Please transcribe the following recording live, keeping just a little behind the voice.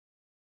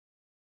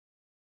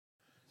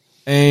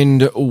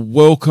And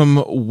welcome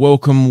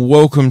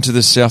to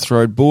the South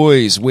Road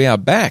Boys. We are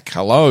back.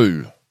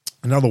 Hello.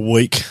 Another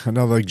week,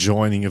 another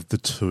joining of the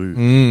two.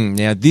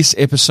 Now, this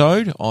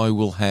episode, I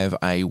will have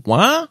a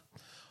wah.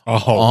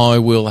 I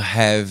will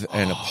have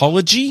an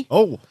apology.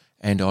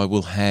 And I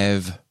will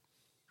have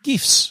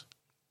gifts.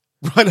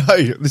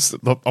 Righto.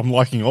 I'm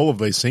liking all of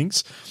these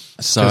things.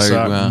 So,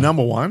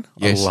 number one,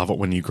 yes. I love it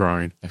when you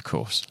groan. Of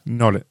course.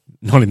 Not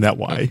in that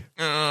way.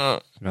 No,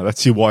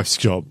 that's your wife's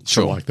job.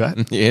 Sure. Like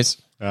that. Yes.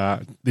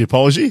 The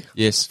apology?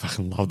 Yes.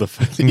 Fucking love the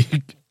fact that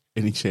you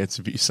any chance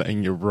of you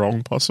saying you're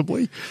wrong,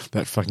 possibly.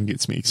 That fucking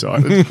gets me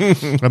excited.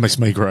 That makes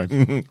me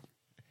groan.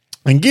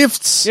 And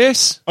gifts.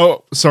 Yes.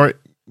 Oh, sorry.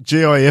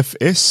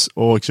 GIFS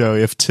or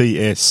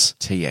GIFTS?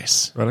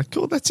 TS. Right.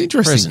 Cool. That's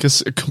interesting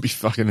because it could be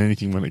fucking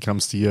anything when it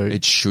comes to you.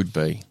 It should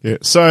be. Yeah.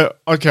 So,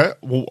 okay.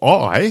 Well,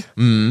 I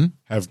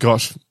have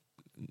got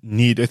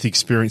near-death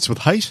experience with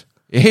hate.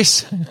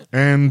 Yes.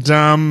 And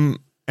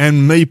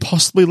me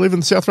possibly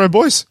leaving the South Road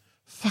Boys.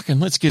 Fucking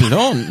let's get it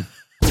on.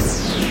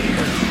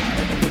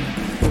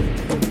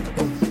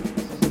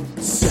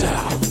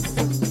 South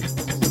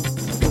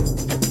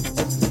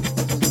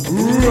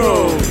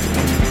Road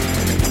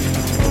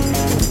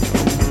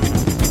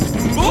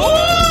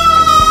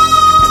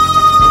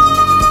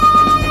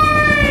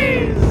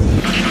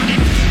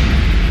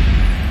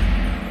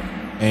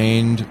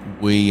And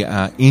we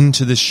are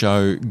into the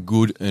show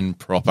good and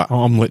proper.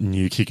 I'm letting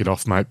you kick it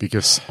off, mate,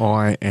 because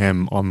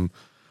I'm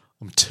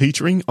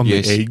teetering on the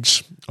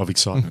edge of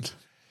excitement.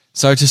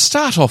 So to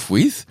start off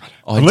with,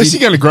 unless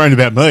you're going to groan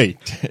about me,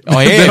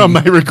 I am. Then I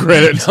may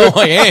regret it.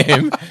 I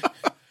am.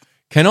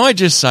 Can I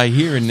just say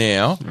here and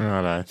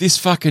now, this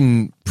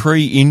fucking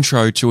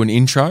pre-intro to an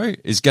intro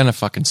is going to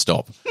fucking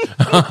stop.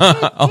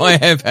 I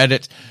have had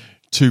it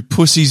to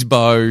pussy's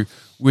bow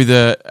with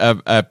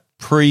a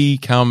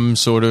pre-cum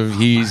sort of,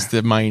 here's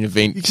the main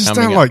event. You just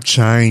don't like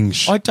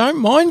change. I don't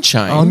mind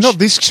change. Oh, not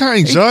this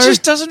change, though. It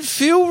just doesn't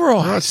feel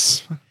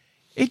right.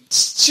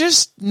 It's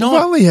just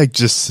not.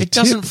 It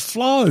doesn't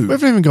flow. We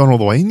haven't even gone all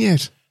the way in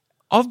yet.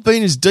 I've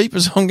been as deep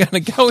as I'm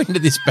going to go into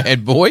this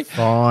bad boy.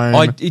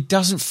 Fine. It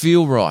doesn't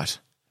feel right.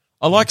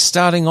 I like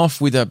starting off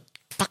with a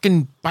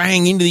fucking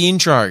bang into the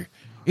intro.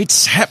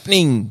 It's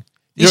happening.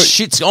 This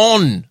shit's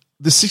on.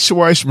 The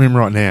situation we're in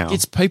right now.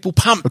 It's people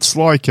pumped. It's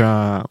like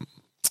those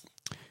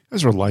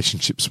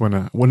relationships when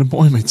a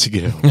boy meets a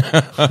girl.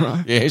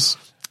 Right? Yes.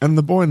 And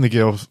the boy and the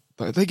girl,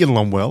 they get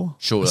along well.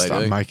 Sure they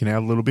start do. Making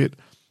out a little bit.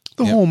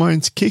 The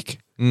hormones kick.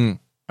 And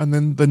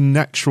then the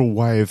natural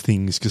way of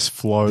things just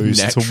flows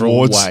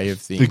towards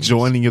the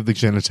joining of the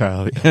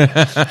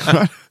genitalia.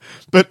 Right?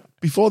 But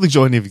before the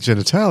joining of the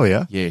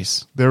genitalia,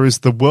 yes, there is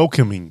the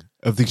welcoming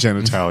of the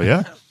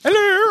genitalia.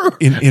 Hello.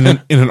 In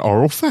an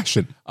oral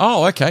fashion.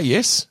 Oh, okay,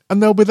 yes.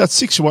 And there'll be that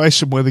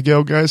situation where the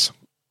girl goes,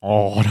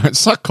 "Oh, I don't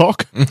suck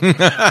cock."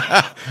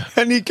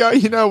 And you go,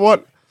 "You know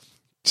what?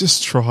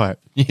 Just try it.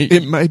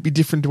 It may be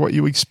different to what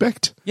you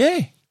expect."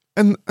 Yeah.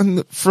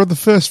 And for the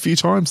first few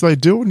times they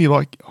do, and you're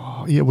like,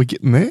 "Oh, yeah, we're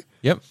getting there."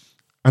 Yep.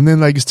 And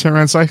then they just turn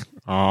around and say,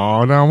 "Oh,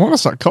 I don't want to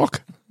suck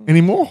cock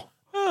anymore."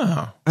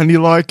 Oh. And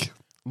you're like,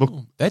 "Look,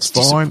 that's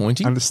fine.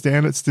 disappointing.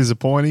 Understand it's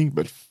disappointing,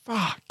 but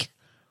fuck."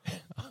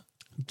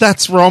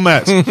 That's where I'm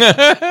at.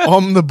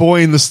 I'm the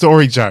boy in the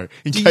story, Joe,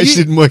 in case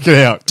you didn't work it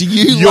out.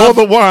 You're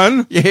the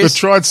one that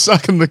tried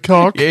sucking the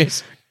cock.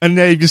 Yes. And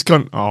now you've just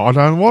gone, "Oh, I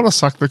don't want to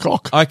suck the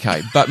cock."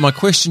 Okay, but my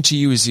question to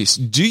you is this.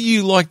 Do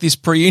you like this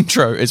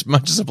pre-intro as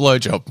much as a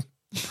blowjob?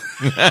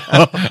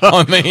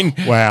 I mean,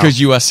 because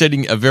you are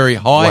setting a very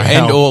high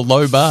and or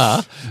low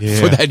bar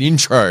for that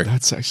intro.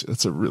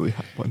 That's a really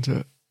hard one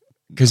to...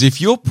 Because if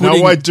you're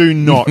putting... No, I do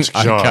not,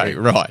 Joe. Okay,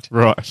 right.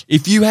 Right.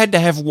 If you had to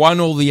have one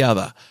or the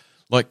other,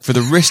 like for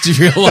the rest of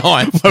your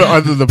life,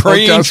 either the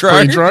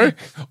pre-intro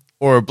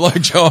or a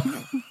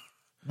blowjob,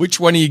 which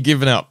one are you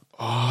giving up?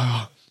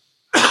 Oh,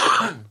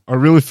 I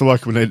really feel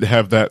like we need to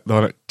have that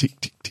tick,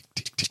 tick, tick,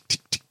 tick, tick,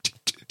 tick, tick,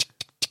 tick,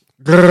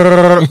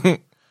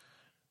 tick.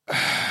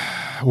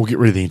 We'll get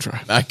rid of the intro.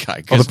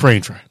 Okay. The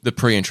pre-intro. The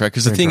pre-intro.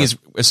 Because the thing is,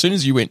 as soon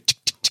as you went tick,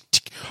 tick, tick,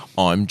 tick,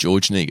 I'm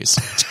George Negus.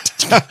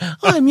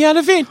 I'm Jan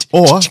Event.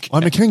 Or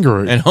I'm a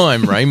kangaroo. And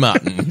I'm Ray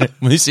Martin.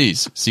 This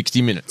is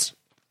 60 Minutes.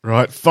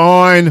 Right,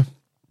 fine.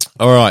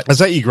 All right. Is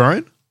that your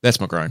groan?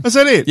 That's my groan. Is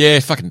that it? Yeah,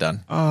 fucking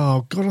done.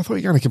 Oh, God, I thought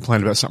you were going to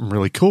complain about something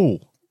really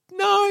cool.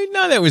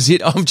 No, that was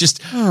it. I'm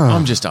just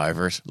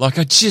over it. Like,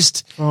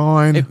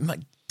 Fine. It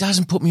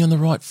doesn't put me on the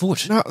right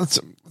foot. No, it's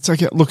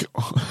okay. Look,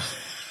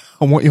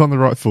 I want you on the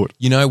right foot.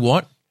 You know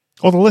what?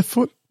 Or the left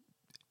foot.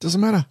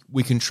 Doesn't matter.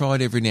 We can try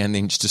it every now and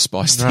then just to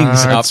spice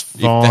things up if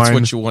that's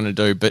what you want to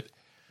do. But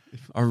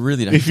I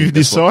really don't. If you've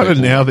decided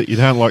now that you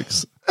don't like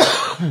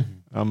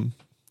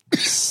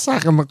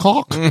sucking the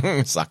cock,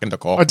 sucking the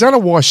cock. I don't know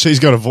why she's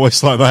got a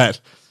voice like that.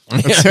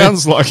 It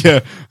sounds like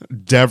a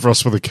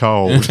Davros with a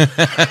cold.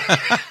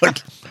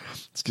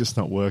 It's just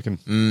not working.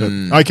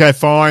 But, okay,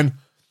 fine.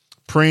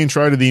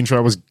 Pre-intro to the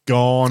intro was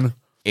gone.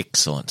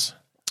 Excellent.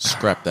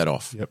 Scrap that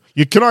off. Yep.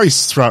 You can always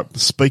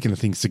speaking of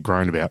things to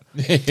groan about.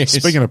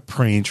 Speaking of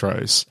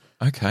pre-intros.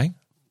 Okay.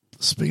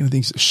 speaking of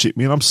things that shit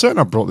me, and I'm certain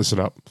I brought this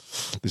up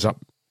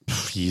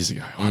years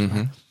ago. I don't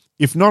know.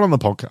 If not on the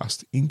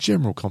podcast, in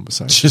general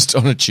conversation. Just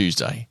on a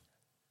Tuesday.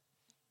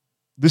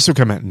 This will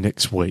come out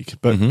next week,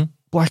 but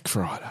Black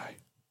Friday.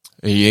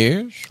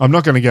 Yes. I'm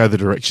not going to go the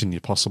direction you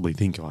possibly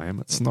think I am.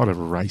 It's not a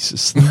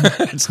racist thing.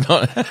 It's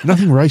not.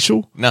 Nothing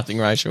racial. Nothing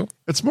racial.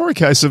 It's more a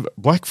case of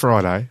Black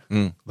Friday.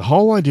 The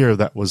whole idea of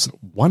that was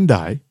one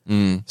day,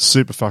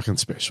 super fucking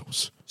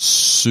specials.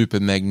 Super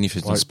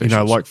magnificent specials. You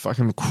know, like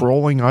fucking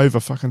crawling over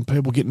fucking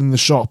people getting in the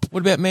shop.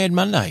 What about Mad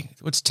Monday?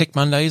 What's Tech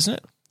Monday, isn't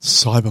it?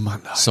 Cyber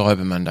Monday.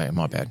 Cyber Monday,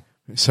 my bad.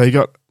 So you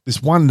got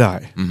this one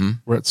day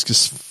where it's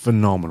just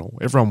phenomenal.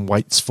 Everyone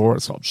waits for it.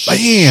 It's like,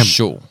 bam!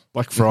 Sure.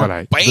 Black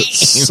Friday. Bam! The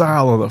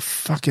sale of the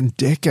fucking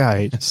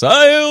decade.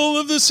 Sale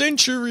of the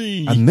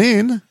century. And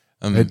then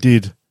they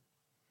did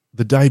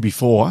the day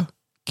before,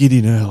 get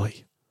in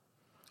early.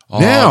 Oh,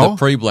 now, the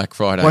pre-Black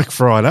Friday. Black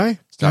Friday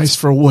goes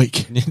for a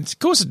week. Of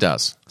course it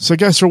does. So it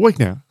goes for a week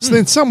now. So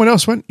then someone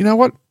else went, you know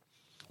what?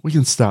 We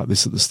can start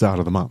this at the start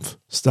of the month,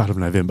 start of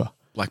November.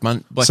 Black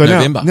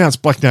November. Now it's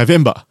Black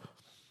November.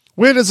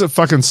 Where does it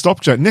fucking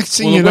stop, Joe? Next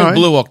thing you know, it went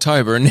Blue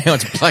October, and now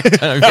it's Black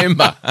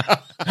November.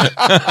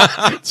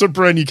 It's a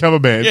brand new cover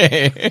band.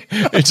 Yeah,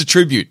 it's a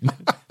tribute.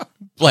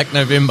 Black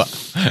November.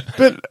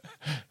 But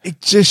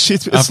it just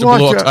shits. It's After like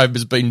Blue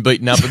October's been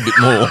beaten up a bit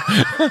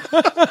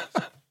more.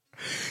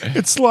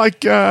 It's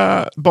like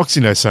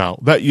Boxing Day sale.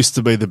 That used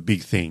to be the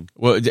big thing,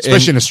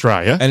 especially in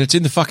Australia. And it's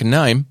in the fucking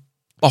name,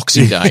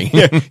 Boxing Day.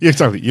 yeah,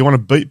 exactly. You want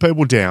to beat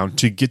people down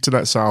to get to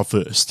that sale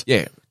first.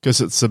 Yeah. Because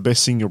it's the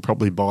best thing you'll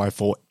probably buy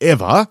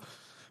forever.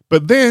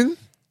 But then,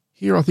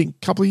 here I think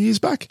a couple of years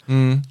back,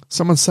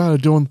 someone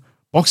started doing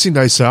Boxing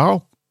Day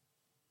sale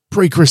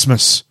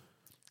pre-Christmas.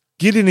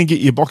 Get in and get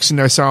your Boxing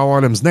Day sale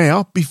items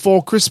now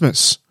before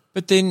Christmas.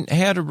 But then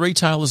how do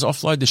retailers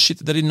offload the shit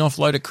that they didn't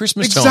offload at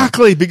Christmas time?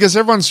 Exactly, because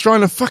everyone's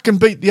trying to fucking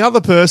beat the other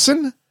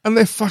person and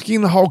they're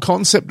fucking the whole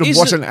concept of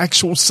what an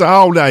actual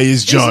sale day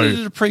is, Joe.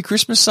 Isn't it a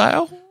pre-Christmas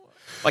sale?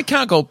 You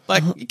can't call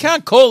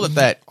it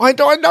that. I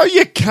know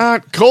you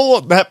can't call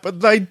it that,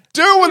 but they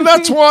do, and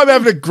that's why they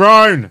haven't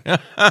grown.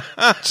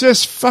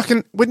 Just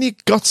fucking, when you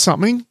got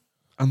something,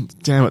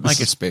 damn it. Make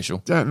it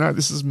special. No,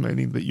 this is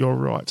meaning that you're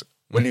right.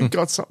 When you've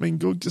got something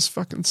good, just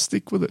fucking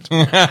stick with it.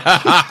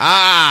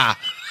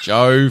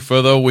 Joe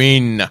for the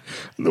win.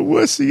 And the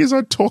worst thing is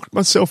I talked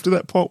myself to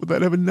that point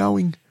without ever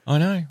knowing. I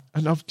know.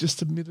 And I've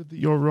just admitted that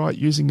you're right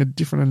using a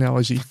different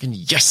analogy. Fucking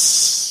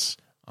yes.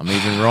 I'm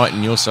even right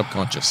in your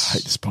subconscious. I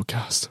hate this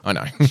podcast. I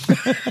know.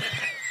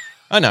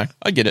 I know.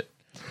 I get it.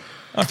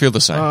 I feel the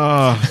same.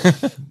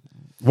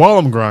 While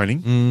I'm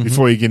groaning,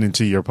 before you get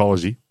into your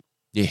apology.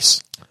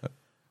 Yes.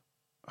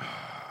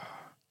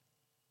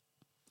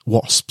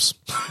 Wasps.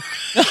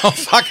 Oh,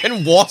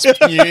 fucking wasp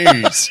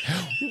news.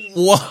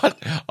 What?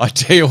 I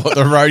tell you what,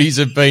 the roadies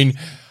have been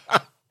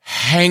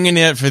hanging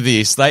out for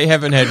this. They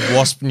haven't had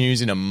wasp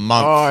news in a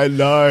month. I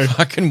know.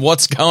 Fucking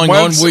what's going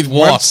on with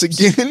wasps? Once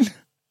again,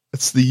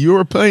 it's the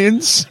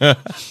Europeans.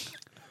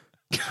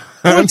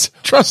 Can't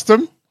trust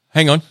them.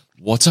 Hang on.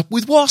 What's up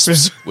with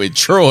wasps? With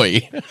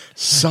Troy.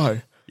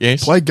 So,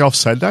 yes. Played golf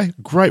Saturday.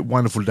 Great,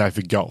 wonderful day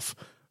for golf.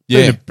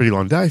 Yeah. Been a pretty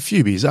long day. A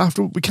few beers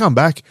after. We come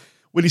back.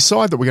 We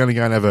decide that we're going to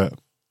go and have a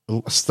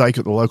steak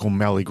at the local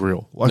Mallee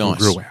Grill, local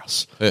grill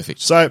house. Perfect.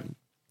 So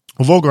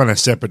we've all gone our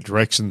separate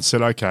directions,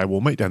 said, okay,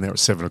 we'll meet down there at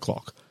 7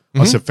 o'clock.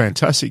 I said,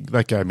 fantastic.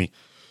 That gave me,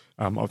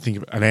 I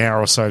think, an hour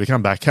or so to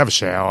come back, have a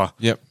shower,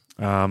 Yep.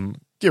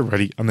 get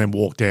ready, and then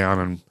walk down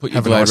and put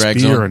have your a nice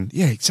rags beer. on. And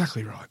yeah,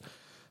 exactly right.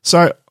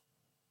 So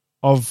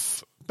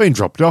I've been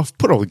dropped off,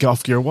 put all the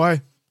golf gear away,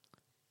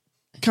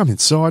 come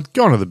inside,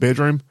 go into the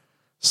bedroom,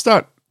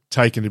 start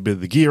taking a bit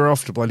of the gear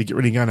off to bloody get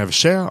ready and go and have a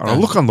shower. And I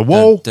look on the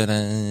wall.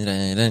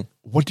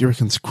 What do you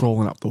reckon's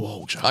crawling up the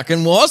wall, Joe?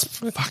 Fucking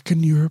wasp.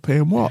 Fucking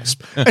European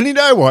wasp. And you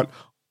know what?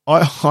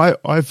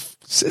 I've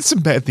said some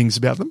bad things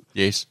about them.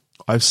 Yes.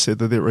 I've said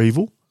that they're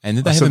evil. And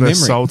that they have a memory.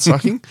 Soul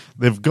sucking.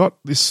 They've got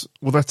this.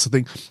 Well, that's the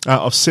thing.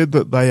 I've said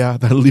that they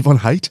live on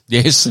hate.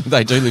 Yes,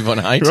 they do live on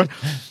hate. Right?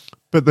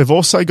 But they've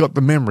also got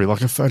the memory,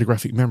 like a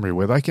photographic memory,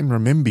 where they can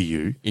remember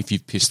you. If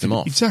you've pissed them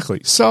off.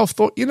 Exactly. So I've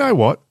thought, you know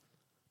what?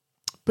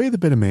 Be the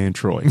better man,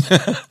 Troy.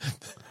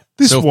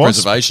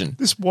 Self-preservation.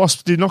 This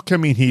wasp did not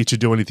come in here to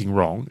do anything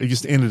wrong. It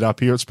just ended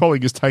up here. It's probably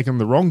just taken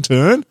the wrong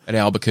turn. At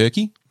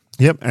Albuquerque?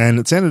 Yep, and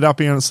it's ended up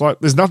here and it's like,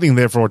 there's nothing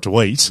there for it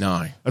to eat.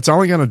 No. It's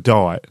only going to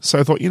die. So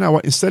I thought, you know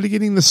what? Instead of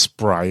getting the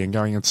spray and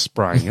going and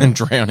spraying it. And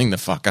drowning the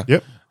fucker.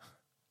 Yep.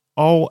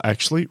 I'll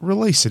actually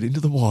release it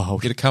into the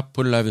wild. Get a cup,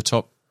 put it over the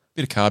top,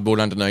 bit of cardboard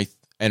underneath,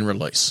 and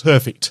release.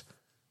 Perfect.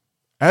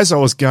 As I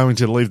was going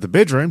to leave the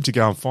bedroom to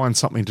go and find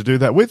something to do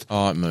that with,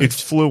 it moved. It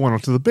flew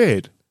onto the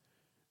bed.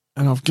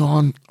 And I've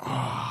gone,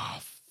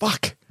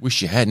 fuck.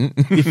 Wish you hadn't.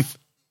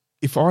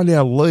 if I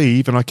now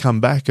leave and I come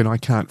back and I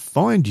can't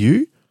find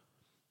you,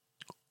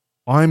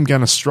 I'm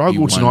going to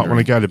struggle tonight when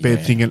I go to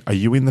bed thinking, are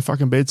you in the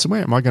fucking bed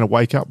somewhere? Am I going to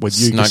wake up with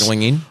you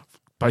snuggling in?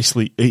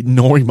 Basically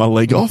ignoring my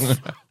leg off?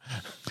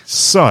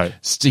 So.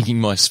 Sticking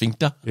my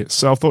sphincter? Yeah,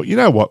 so I thought, you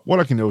know what? What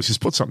I can do is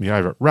just put something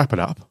over it, wrap it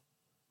up,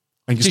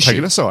 and just Tissue. take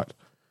it aside.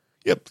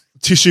 Yep.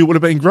 Tissue would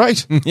have been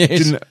great.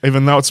 Yes.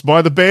 Even though it's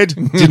by the bed,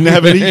 didn't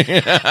have any.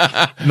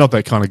 Not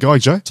that kind of guy,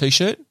 Joe.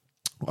 T-shirt?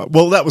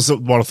 Well, that was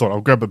what I thought.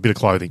 I'll grab a bit of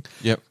clothing.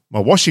 Yep. My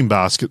washing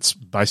basket's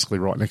basically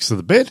right next to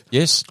the bed.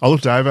 Yes. I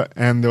looked over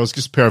and there was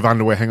just a pair of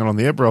underwear hanging on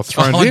the edge where I've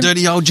thrown it in.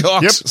 Dirty old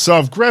jocks. Yep. So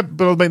I've grabbed,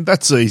 but I mean,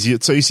 that's easy.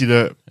 It's easy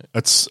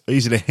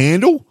to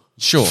handle.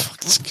 Sure.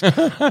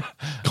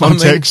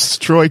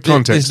 Context, Troy,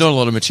 context. There's not a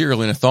lot of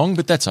material in a thong,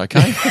 but that's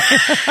okay.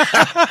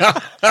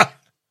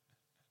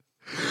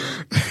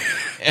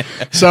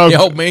 So the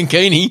old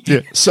mankini.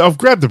 Yeah. So I've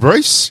grabbed the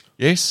brace,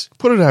 Yes.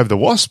 put it over the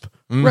wasp,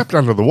 wrapped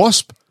under the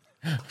wasp,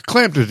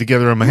 clamped it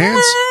together in my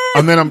hands,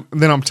 and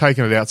then I'm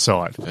taking it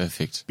outside.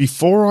 Perfect.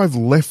 Before I've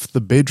left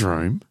the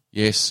bedroom,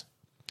 Yes.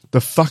 the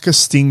fucker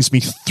stings me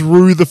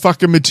through the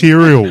fucking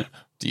material.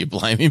 Do you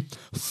blame him?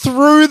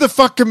 Through the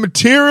fucking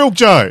material,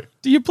 Joe.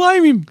 Do you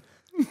blame him?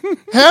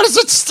 How does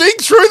it sting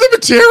through the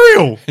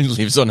material? He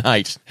lives on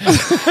hate.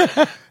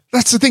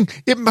 That's the thing.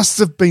 It must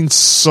have been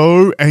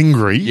so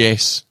angry.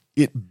 Yes.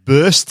 It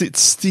burst its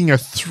stinger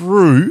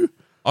through.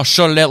 I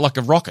shot it out like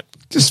a rocket.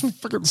 Just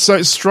fucking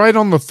so straight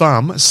on the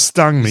thumb,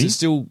 stung me. Is it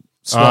still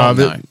swollen?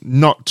 No.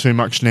 Not too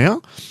much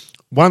now.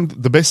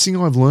 The best thing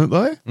I've learnt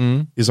though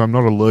is I'm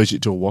not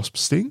allergic to a wasp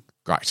sting.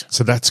 Great.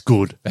 So that's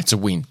good. That's a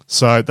win.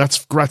 So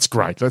that's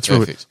great. That's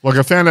really Perfect. like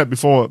I found out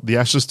before the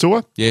Ashes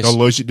tour. Yes. I'm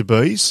allergic to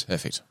bees.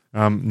 Perfect.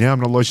 Now I'm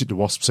not allergic to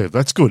wasps either.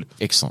 That's good.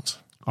 Excellent.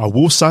 I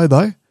will say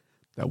though,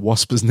 that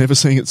wasp has never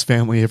seen its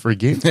family ever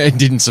again. It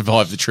didn't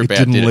survive the trip It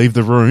out, didn't leave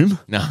the room.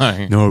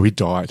 No. No, it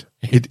died.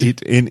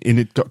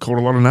 It got called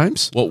a lot of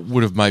names. What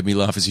would have made me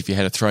laugh is if you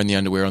had thrown the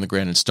underwear on the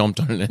ground and stomped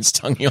on it and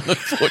stung you on the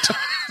foot.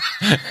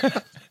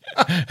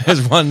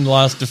 As one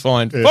last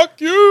defiant, fuck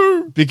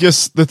you!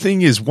 Because the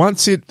thing is,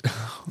 once it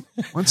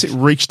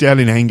reached out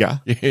in anger,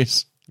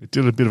 Yes. it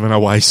did a bit of an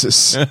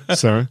oasis.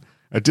 So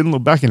it didn't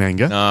look back in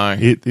anger. No.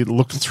 It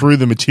looked through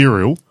the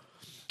material.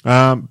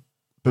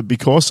 But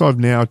because I've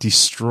now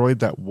destroyed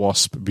that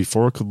wasp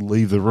before it could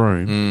leave the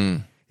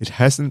room, it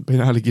hasn't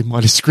been able to give my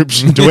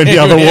description to any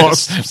other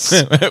wasps.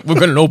 We've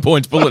got an all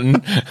points bulletin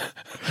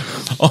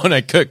on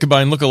a Kurt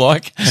Cobain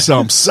lookalike. So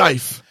I'm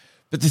safe.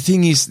 But the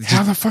thing is,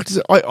 How the fuck does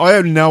it? I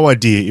had no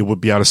idea it would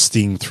be able to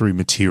sting through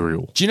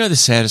material. do you know the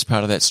saddest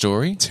part of that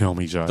story? Tell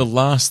me, Joe. The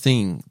last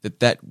thing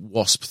that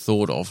wasp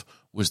thought of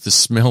was the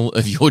smell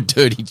of your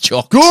dirty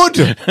jock. Good.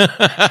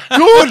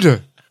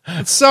 Good.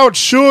 That's so it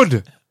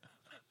should.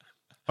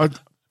 I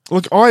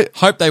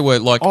Hope they were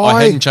like,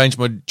 I hadn't changed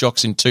my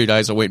jocks in 2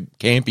 days. I went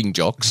camping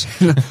jocks.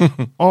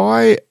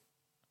 I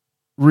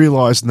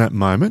realised in that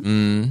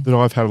moment that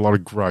I've had a lot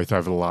of growth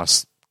over the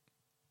last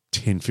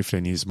 10,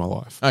 15 years of my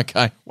life.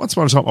 Okay. Once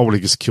upon a time, I would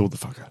have just killed the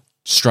fucker.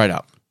 Straight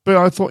up. But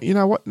I thought, you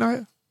know what?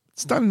 No,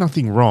 it's done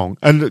nothing wrong.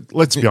 And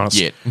let's be honest,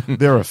 Yet.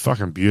 they're a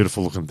fucking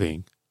beautiful looking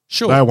thing.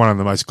 Sure. They're one of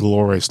the most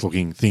glorious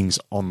looking things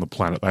on the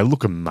planet. They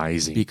look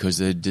amazing. Because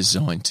they're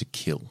designed to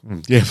kill.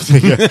 Yeah.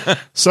 Yeah.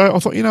 So I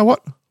thought, you know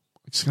what? I'm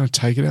just going to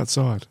take it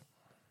outside.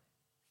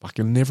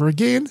 Fucking never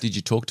again. Did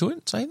you talk to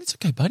it? Say, it's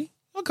okay, buddy.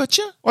 I got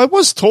you. I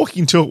was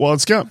talking to it while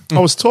it's going. I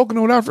was talking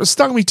to it after it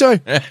stung me too.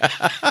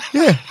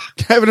 Yeah.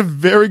 Gave it a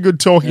very good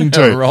talking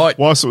to. Right.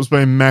 Whilst it was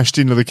being mashed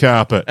into the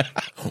carpet.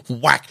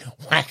 Whack,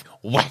 whack,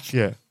 whack.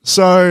 Yeah.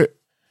 So,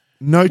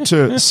 note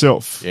to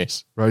self,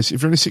 Yes. Rose,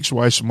 if you're in a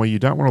situation where you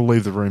don't want to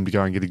leave the room to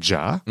go and get a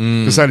jar,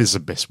 because that is the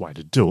best way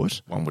to do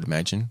it. One would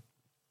imagine.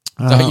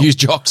 Don't use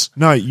jocks.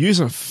 No, use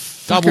a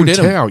Double fucking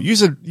denim. towel.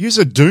 Use a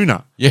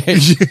doona. Yeah.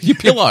 Your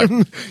pillow.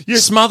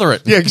 Smother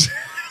it. Yeah.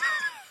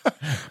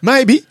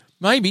 Maybe.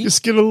 Maybe.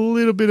 Just get a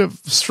little bit of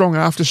strong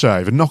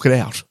aftershave and knock it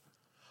out.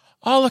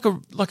 Oh, like a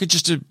like a Like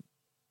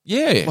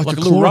a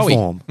little rowie.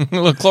 chloroform.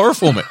 Like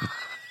chloroform it.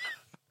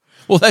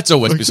 Well, that's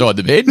always beside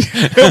the bed.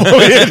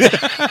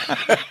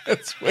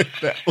 That's where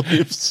that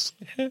lives.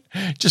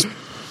 Just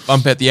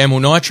bump out the amyl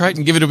nitrate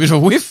and give it a bit of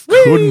a whiff.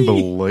 Couldn't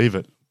believe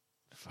it.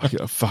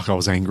 Fuck, I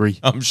was angry.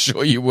 I'm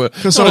sure you were.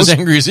 Not I was- as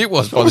angry as it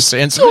was by the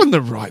sense of it. Doing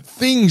the right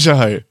thing,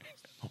 Joe.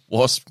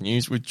 Wasp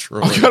news with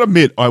Troy. I gotta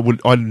admit, I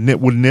would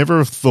never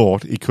have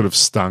thought it could have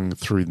stung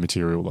through the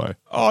material though.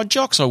 Oh,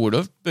 jocks I would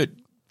have, but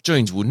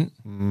jeans wouldn't.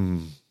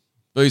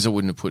 These I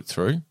wouldn't have put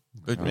through.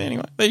 But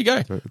anyway, there you go.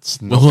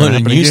 It's We're not gonna learning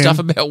happen new again. stuff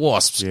about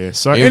wasps. Yeah.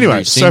 So Every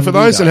anyway, so for single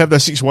those that day. have that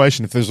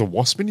situation, if there's a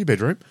wasp in your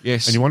bedroom,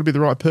 Yes. and you want to be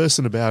the right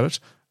person about it,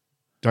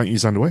 don't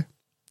use underwear.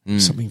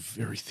 Use something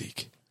very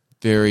thick,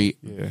 very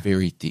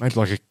thick. maybe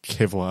like a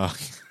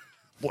Kevlar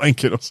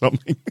blanket or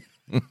something.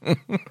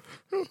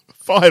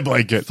 Fire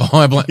blanket.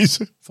 Fire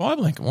blanket. Fire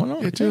blanket. Why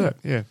not? Yeah, do that.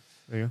 Yeah,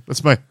 there you go.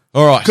 That's me.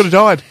 All right. Could have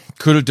died.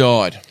 Could have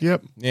died.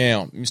 Yep.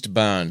 Now, Mr.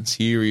 Barnes,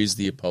 here is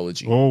the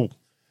apology. Oh,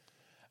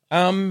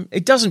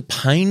 It doesn't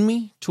pain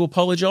me to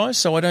apologise,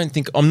 so I don't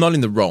think I'm not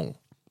in the wrong.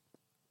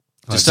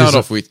 To start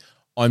off with,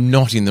 I'm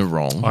not in the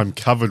wrong. I'm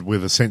covered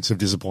with a sense of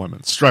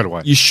disappointment straight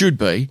away. You should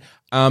be.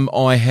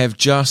 I have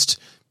just,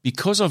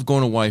 because I've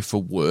gone away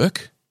for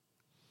work,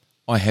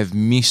 I have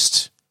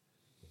missed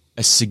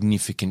a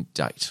significant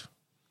date.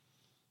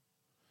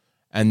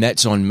 And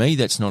that's on me,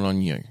 that's not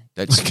on you.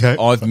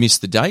 I've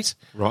missed the date.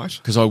 Right.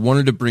 Because I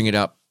wanted to bring it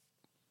up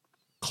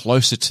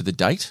closer to the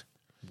date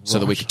so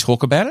that we could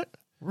talk about it.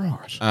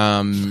 Right.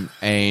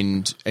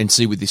 And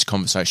see where this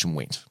conversation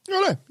went.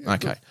 Right. Yeah,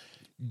 okay. Good.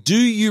 Do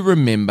you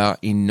remember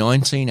in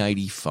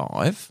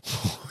 1985?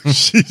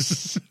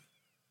 Jesus.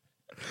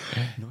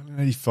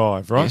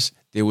 1985, right? Yes.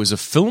 There was a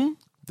film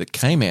that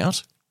came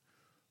out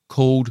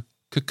called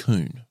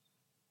Cocoon.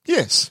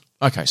 Yes.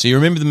 Okay, so you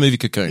remember the movie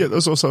Cocoon? Yeah, there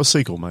was also a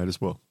sequel made as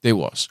well. There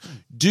was.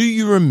 Do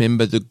you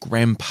remember the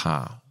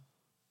grandpa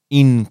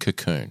in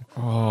Cocoon?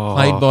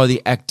 Played by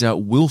the actor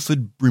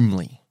Wilford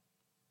Brimley.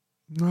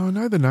 No, I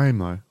know the name,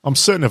 though. I'm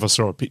certain if I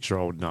saw a picture,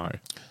 I would know.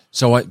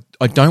 So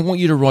I don't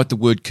want you to write the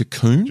word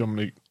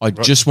cocoon. I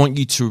just want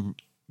you to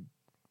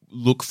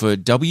look for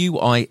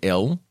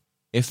Wilford,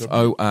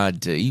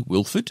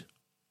 Wilford.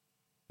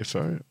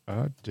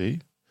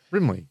 F-O-R-D.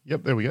 Brimley.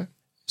 Yep, there we go.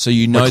 So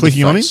you know the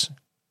clicking on him? face.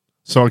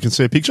 So I can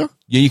see a picture?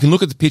 Yeah, you can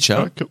look at the picture.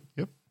 Oh, cool.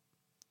 Yep.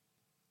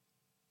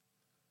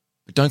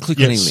 But don't click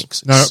on any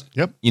links. No,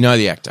 yep. You know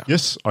the actor.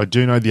 Yes, I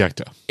do know the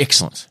actor.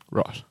 Excellent.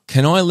 Right.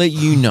 Can I let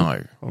you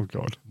know, oh,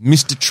 God,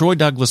 Mr. Troy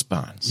Douglas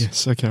Barnes,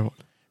 yes, okay, what?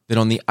 That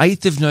on the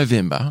 8th of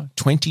November,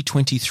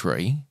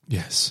 2023,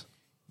 yes,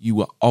 you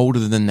were older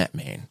than that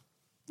man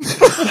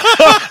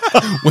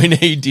when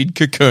he did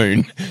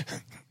Cocoon.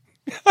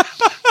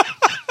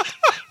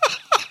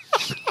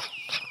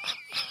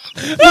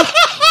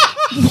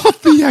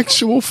 What the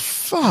actual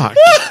fuck?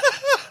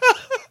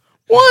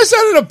 Why is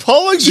that an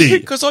apology?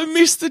 Because I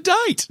missed the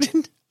date.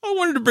 I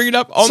wanted to bring it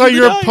up on so the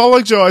you're day.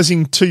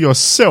 apologising to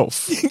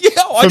yourself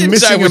I for didn't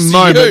say it missing a was to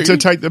moment you. to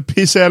take the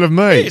piss out of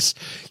me. Yes.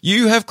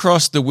 You have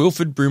crossed the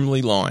Wilford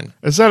Brimley line.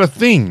 Is that a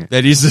thing?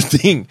 That is the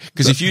thing.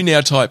 Because if you now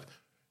type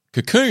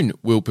Cocoon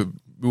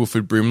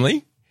Wilford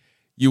Brimley,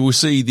 you will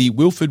see the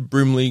Wilford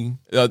Brimley,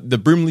 the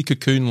Brimley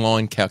Cocoon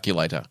line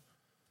calculator.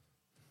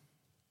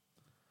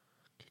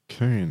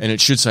 Cocoon. And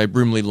it should say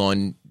Brimley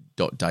line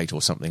 .date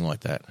or something like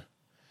that.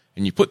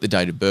 And you put the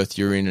date of birth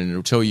you're in and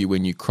it'll tell you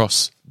when you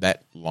cross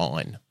that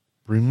line.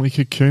 Brimley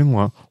Cocoon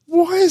line.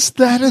 Why is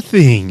that a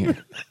thing?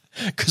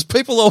 Because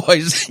people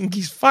always think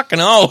he's fucking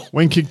old.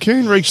 When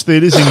Cocoon reached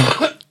theatres in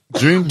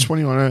June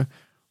 21,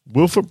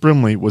 Wilford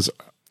Brimley was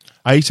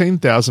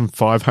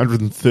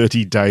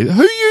 18,530 days.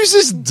 Who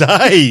uses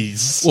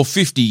days? Well,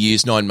 50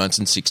 years, 9 months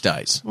and 6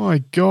 days. My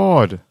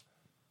God.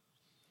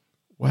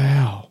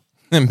 Wow.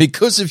 And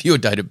because of your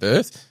date of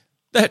birth,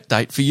 that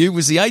date for you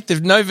was the 8th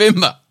of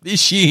November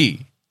this year.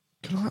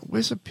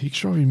 Where's a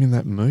picture of him in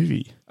that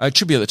movie? It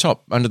should be at the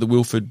top, under the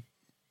Wilford,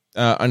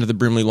 under the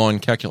Brimley line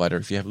calculator,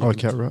 if you have a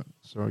look. Okay, right.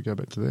 Sorry, go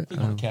back to that.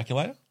 Click on the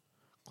calculator.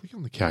 Click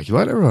on the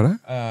calculator, right?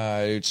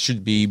 It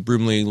should be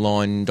Brimley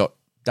line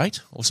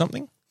 .date or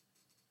something.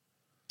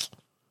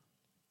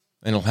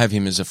 And it'll have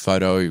him as a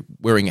photo,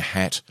 wearing a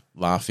hat,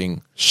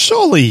 laughing.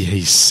 Surely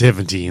he's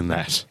 70 in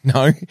that.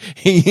 No,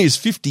 he is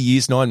 50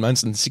 years, 9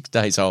 months and 6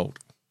 days old.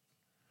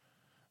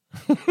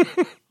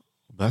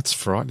 That's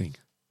frightening.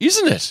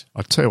 Isn't it?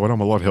 I tell you what,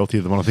 I'm a lot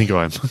healthier than what I think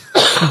I am.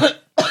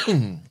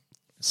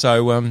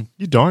 So,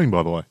 you're dying,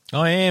 by the way.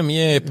 I am,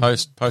 yeah,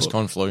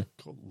 post-con flu.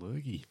 Got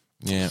lurgy.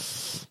 Yeah.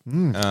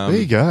 There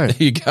you go. There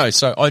you go.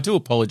 So I do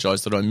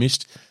apologise that I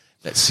missed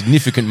that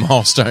significant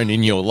milestone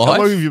in your life. How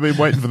long have you been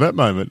waiting for that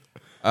moment?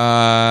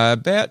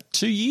 About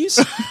 2 years.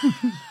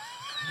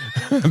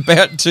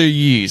 About 2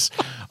 years.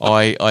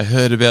 I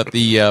heard about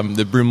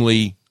the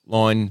Brimley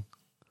line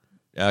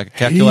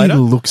calculator. He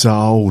looks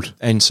old.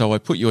 And so I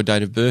put your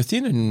date of birth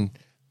in and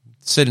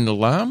set an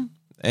alarm,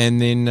 and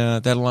then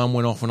that alarm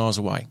went off when I was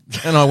away.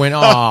 And I went,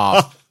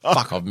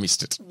 fuck, I've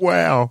missed it.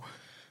 Wow.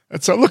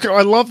 So look,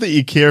 I love that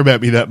you care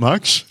about me that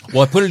much.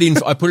 Well, I put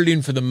it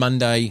in for the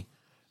Monday,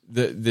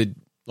 the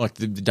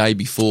day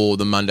before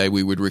the Monday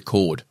we would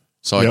record.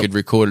 So I could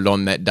record it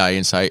on that day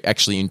and say,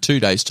 actually, in 2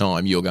 days'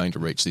 time, you're going to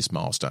reach this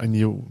milestone. And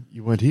you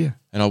weren't here.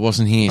 And I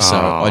wasn't here, so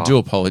I do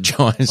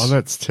apologise. Oh,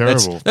 that's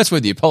terrible. That's where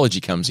the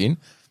apology comes in,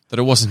 that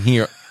I wasn't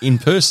here in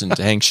person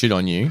to hang shit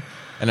on you,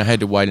 and I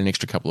had to wait an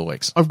extra couple of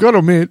weeks. I've got to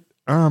admit,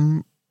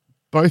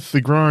 both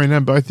the groan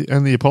and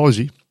the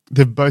apology,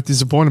 they've both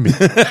disappointed me.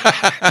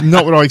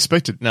 Not what I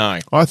expected. No.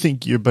 I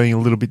think you're being a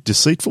little bit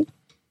deceitful.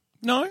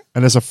 No.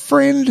 And as a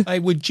friend,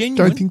 they were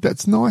genuine. Don't think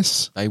that's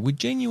nice. They were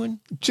genuine.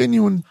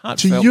 Genuine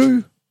Heartfelt. to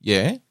you.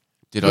 Yeah.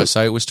 Did I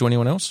say it was to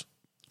anyone else?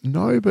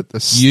 No, but they're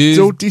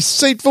still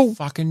deceitful.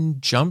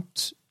 Fucking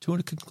jumped to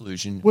a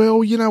conclusion.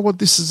 Well, you know what?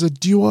 This is a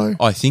duo.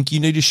 I think you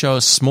need to show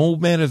a small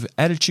amount of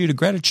attitude of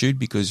gratitude,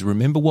 because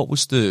remember what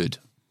was third.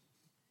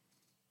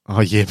 Oh,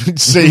 yeah. But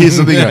see, here's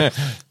the thing.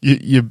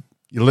 You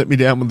let me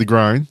down with the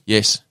groan.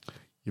 Yes.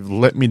 You've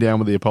let me down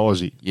with the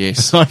apology.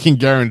 Yes. I can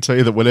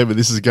guarantee that whatever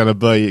this is going to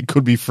be, it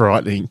could be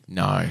frightening.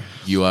 No,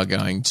 you are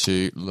going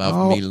to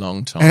love me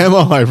long time. Am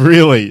I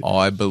really?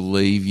 I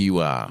believe you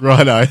are.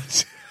 Righto.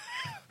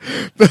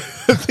 The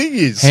thing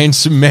is,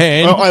 handsome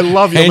man. I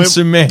love you.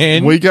 Handsome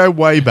man. We go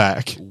way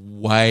back.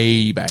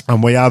 Way back.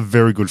 And we are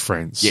very good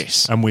friends.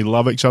 Yes. And we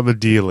love each other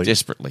dearly.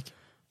 Desperately.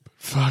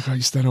 Fuck, I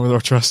just don't know whether I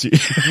trust you.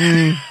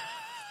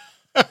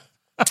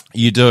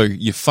 You do.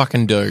 You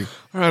fucking do.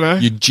 Righto.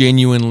 You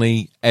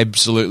genuinely,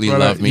 absolutely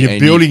love me. You're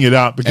building it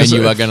up because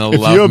and you are going to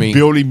love me. If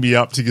you're building me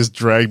up to just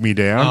drag me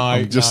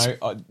down,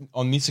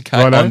 on this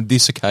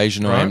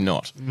occasion, I am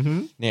not.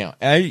 Mm-hmm. Now,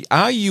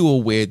 are you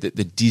aware that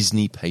the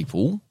Disney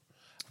people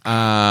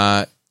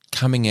are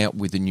coming out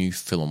with a new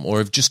film, or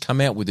have just come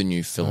out with a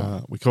new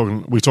film?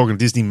 We're talking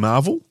Disney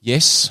Marvel?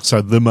 Yes.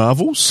 So the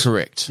Marvels?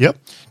 Correct. Yep.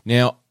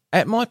 Now,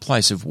 at my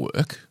place of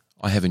work,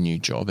 I have a new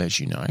job,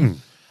 as you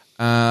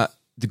know.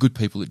 The good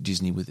people at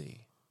Disney were there.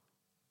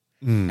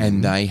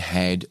 And they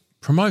had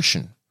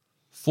promotion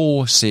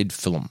for said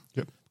film.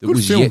 Yep.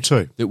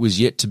 That was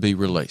yet to be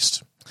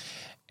released.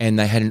 And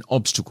they had an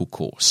obstacle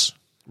course.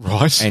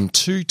 Right. And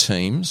 2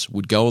 teams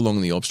would go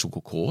along the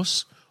obstacle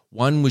course.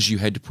 One was you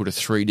had to put a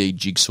 3D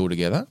jigsaw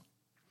together.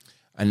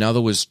 Another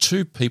was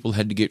 2 people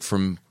had to get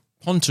from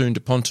pontoon to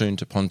pontoon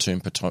to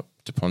pontoon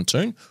to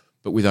pontoon,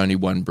 but with only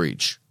one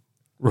bridge.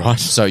 Right.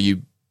 So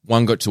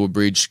one got to a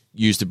bridge,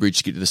 used the bridge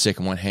to get to the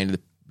second one, handed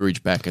the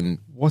bridge back, and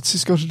what's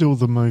this got to do with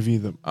the movie?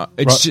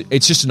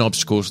 It's just an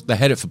obstacle. They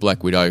had it for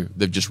Black Widow.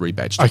 They've just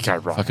rebadged it. Okay,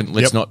 right.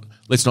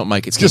 Let's not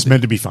make it. It's just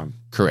meant to be fun.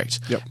 Correct.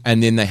 Yep.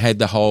 And then they had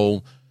the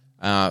whole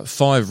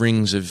 5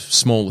 rings of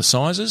smaller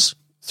sizes,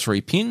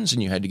 3 pins,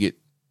 and you had to get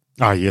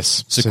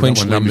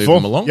sequentially move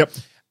them along. Yep.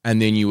 And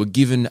then you were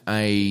given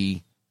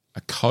a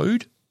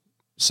code,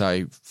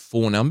 say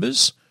 4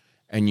 numbers,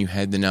 and you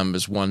had the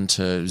numbers 1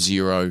 to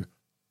 0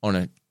 on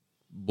a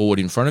board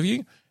in front of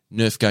you.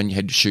 Nerf gun, you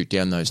had to shoot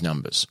down those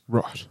numbers.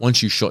 Right.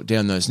 Once you shot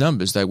down those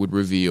numbers, they would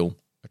reveal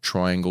a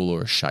triangle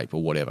or a shape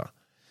or whatever.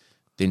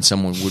 Then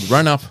someone would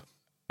run up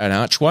an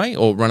archway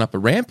or run up a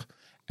ramp,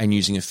 and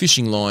using a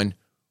fishing line,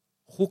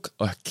 hook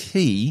a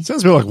key.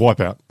 Sounds a bit like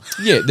Wipeout.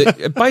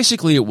 Yeah,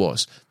 basically it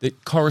was.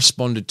 That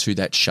corresponded to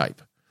that shape.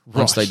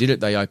 Once they did it,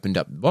 they opened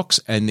up the box,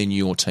 and then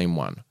your team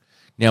won.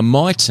 Now,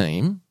 my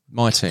team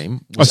was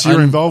so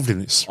you're involved in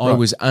this. I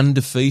was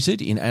undefeated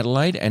in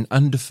Adelaide and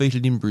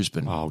undefeated in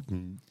Brisbane. Oh,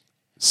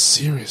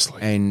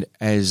 seriously. And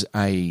as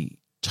a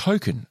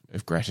token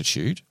of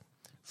gratitude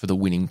for the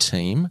winning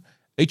team,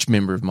 each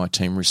member of my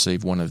team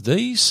received one of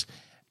these,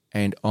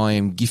 and I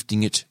am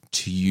gifting it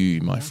to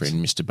you, my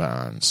friend, Mr.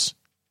 Barnes.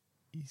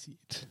 Is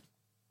it?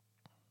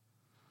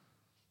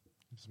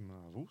 It's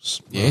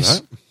Marvels.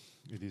 Yes.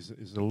 It is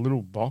a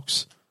little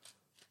box.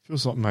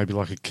 Feels like maybe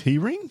like a key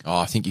ring. Oh,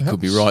 I think you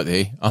could be right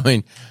there. I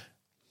mean,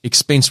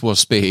 expense was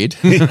spared.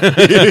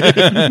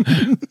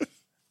 It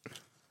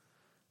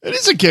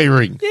is a key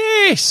ring.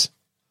 Yes.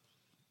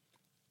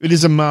 It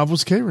is a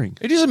Marvel's key ring.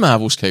 It is a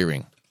Marvel's key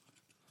ring,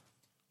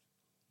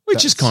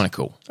 which is kind of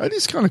cool. It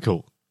is kind of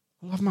cool.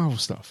 I love Marvel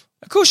stuff.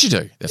 Of course you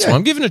do. That's why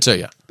I'm giving it to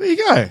you. There you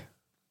go.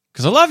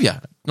 Because I love you.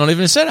 Not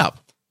even a setup.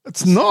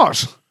 It's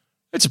not.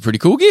 It's a pretty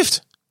cool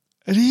gift.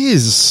 It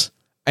is.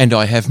 And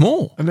I have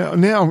more.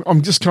 And now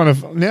I'm just now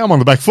I'm on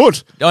the back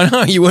foot. I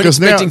know, you weren't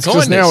expecting kindness.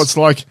 Because now it's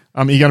like,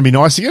 are you going to be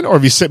nice again, or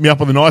have you set me up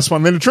with a nice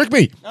one then to trick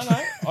me? No,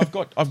 I've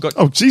got.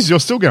 Oh, geez,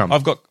 you're still going.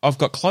 I've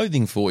got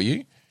clothing for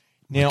you.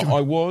 Now I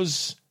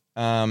was.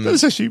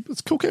 It's a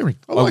cool keyring.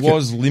 I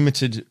was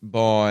limited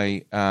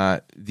by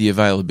the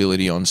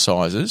availability on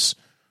sizes,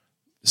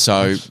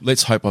 so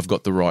let's hope I've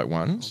got the right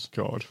ones.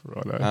 God,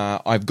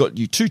 righto. I've got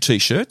you 2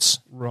 T-shirts,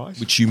 right,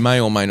 which you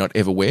may or may not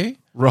ever wear.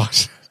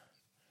 Right.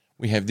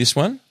 We have this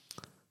one.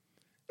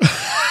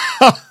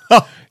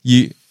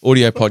 You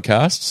audio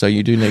podcast, so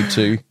you do need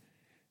to.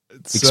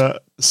 It's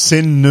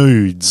send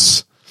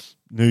nudes.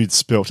 Nudes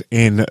spelt Noods.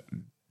 And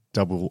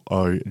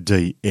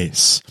it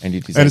is. And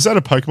is that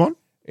a Pokemon?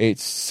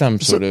 It's some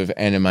sort of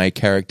anime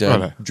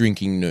character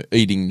eating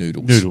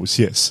noodles. Noodles,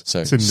 yes.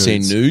 So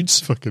send nudes.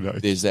 Fucking no.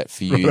 There's that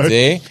for you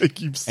there.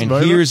 Thank you, and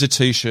here is a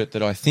T-shirt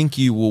that I think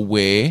you will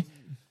wear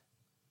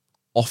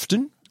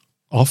often.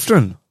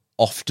 Often.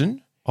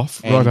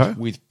 And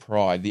with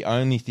pride. The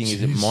only thing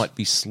is it might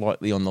be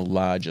slightly on the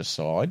larger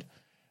side,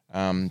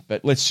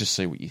 but let's just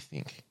see what you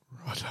think.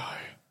 Righto.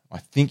 I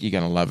think you're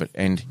going to love it,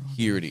 and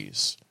here it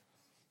is.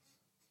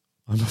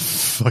 I'm a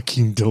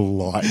fucking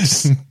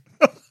delight.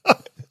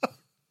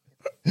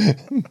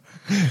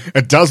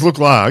 It does look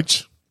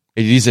large.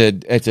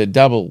 It's a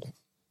double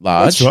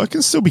large. That's right. It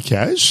can still be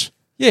cash.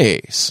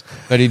 Yes,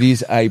 but it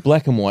is a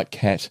black and white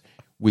cat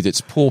with its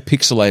paw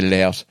pixelated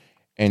out,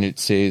 and it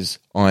says,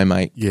 "I'm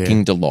a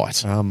fucking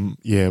delight."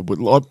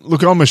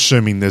 Look, I'm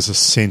assuming there's a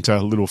centre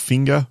little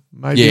finger.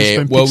 Maybe we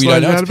don't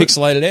know. It's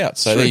pixelated out.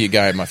 So there you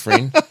go, my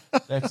friend.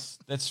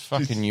 That's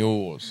fucking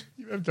yours.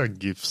 You have done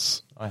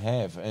gifts. I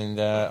have, and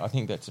I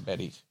think that's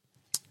about it.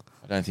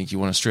 I don't think you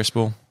want a stress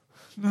ball.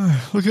 No,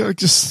 look, I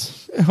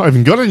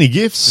haven't got any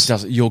gifts.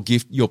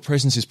 Your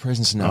presence is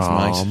presence enough,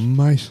 mate. Oh,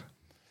 mate.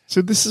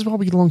 So this is why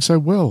we get along so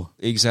well.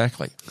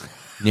 Exactly.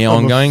 Now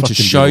I'm going to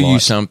show you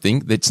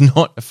something that's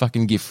not a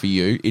fucking gift for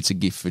you. It's a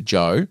gift for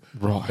Joe.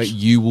 Right. But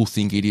you will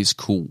think it is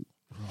cool.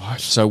 Right.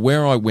 So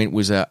where I went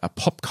was a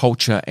pop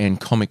culture and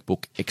comic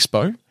book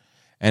expo,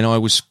 and I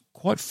was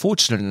quite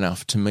fortunate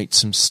enough to meet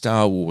some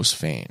Star Wars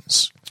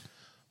fans.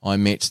 I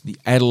met the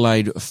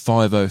Adelaide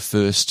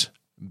 501st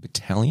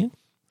Battalion,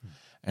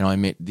 and I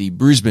met the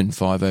Brisbane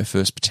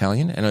 501st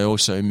Battalion, and I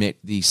also met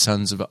the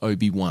Sons of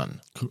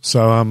Obi-Wan.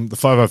 So the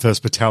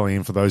 501st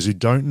Battalion, for those who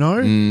don't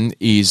know,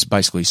 is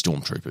basically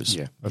stormtroopers.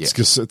 Yeah, it's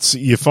just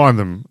you find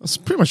them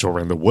pretty much all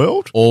around the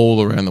world.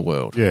 All around the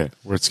world. Yeah,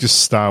 where it's just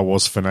Star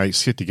Wars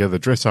fanatics get together,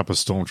 dress up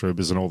as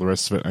stormtroopers and all the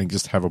rest of it, and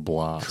just have a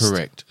blast.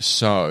 Correct.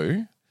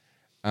 So,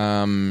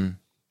 the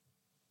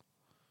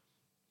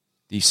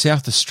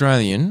South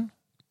Australian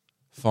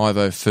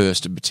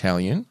 501st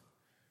Battalion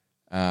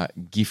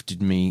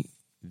gifted me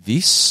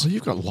this. Oh,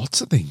 you've got lots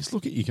of things.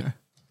 Look at you go.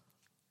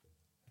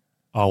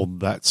 Oh,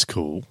 that's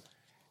cool.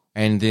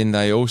 And then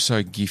they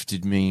also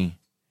gifted me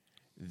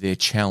their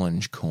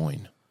challenge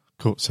coin.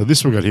 Cool. So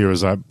this we got here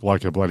is a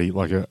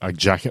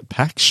jacket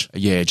patch.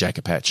 Yeah,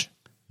 jacket patch.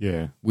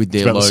 Yeah. With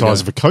their it's about logo. the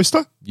size of a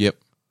coaster. Yep.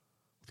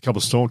 A couple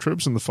of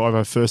stormtroopers and the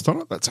 501st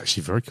on it. That's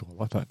actually very cool.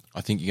 I like that.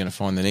 I think you're going to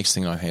find the next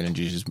thing I handed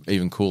you is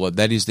even cooler.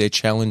 That is their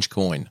challenge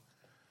coin.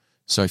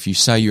 So if you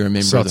say you're a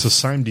member so of it's the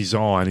same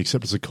design,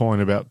 except it's a coin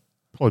about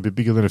probably a bit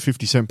bigger than a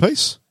 50-cent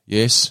piece.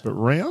 Yes. But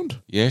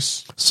round.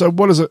 Yes. So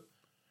what is it?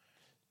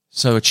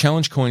 So a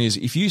challenge coin is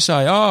if you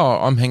say, oh,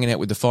 I'm hanging out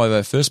with the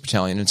 501st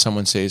Battalion, and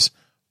someone says,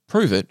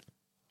 prove it,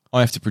 I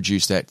have to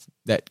produce that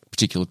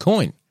particular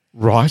coin.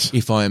 Right.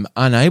 If I am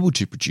unable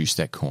to produce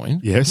that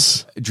coin,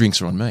 yes,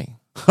 drinks are on me.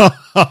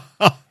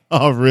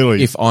 Oh,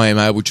 really? If I am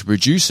able to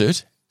produce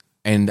it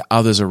and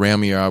others around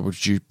me are able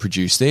to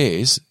produce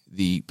theirs,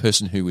 the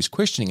person who was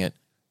questioning it,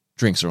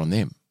 drinks are on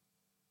them.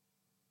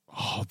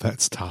 Oh,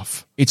 that's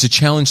tough. It's a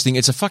challenge thing.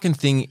 It's a fucking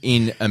thing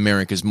in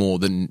America's more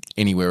than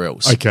anywhere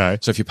else. Okay.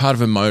 So if you're part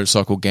of a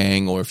motorcycle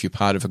gang or if you're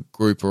part of a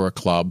group or a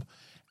club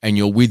and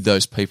you're with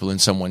those people and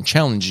someone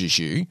challenges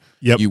you,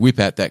 you whip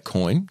out that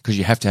coin because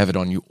you have to have it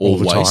on you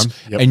always. All the time.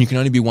 Yep. And you can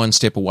only be one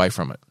step away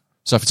from it.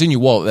 So if it's in your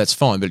wallet, that's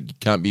fine, but you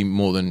can't be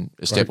more than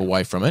a step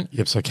away from it.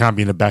 Yep, so it can't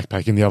be in a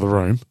backpack in the other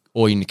room.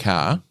 Or in the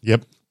car.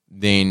 Yep.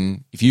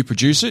 Then if you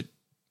produce it,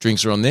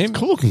 drinks are on them.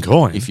 Cool looking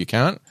coin. If you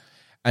can't.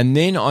 And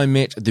then I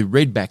met the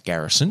Redback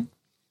Garrison.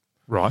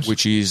 Right.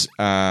 Which is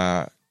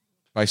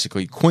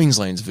basically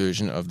Queensland's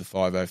version of the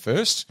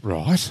 501st.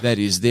 Right. That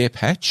is their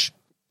patch.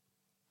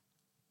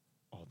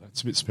 Oh,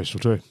 that's a bit special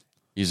too.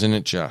 Isn't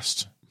it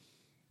just?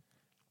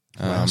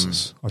 I'll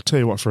tell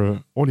you what, for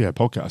an audio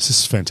podcast, this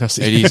is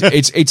fantastic. It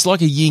is. It's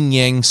like a yin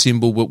yang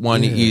symbol, but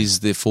one is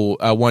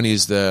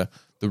the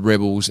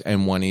rebels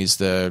and one is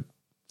the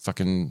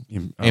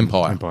fucking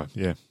Empire. Empire,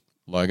 yeah.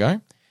 Logo.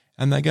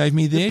 And they gave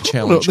me their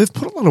challenge. They've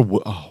put a lot of...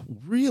 Oh,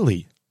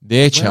 really?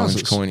 Their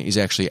challenge coin is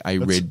actually a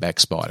redback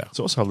spider. It's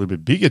also a little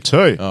bit bigger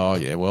too. Oh,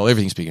 yeah. Well,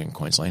 everything's bigger in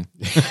Queensland.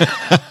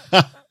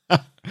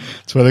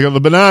 That's where they got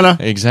the banana.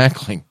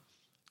 Exactly.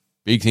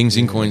 Big things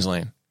in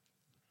Queensland.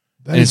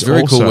 And it's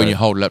very cool when you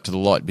hold it up to the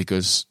light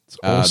because... It's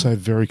also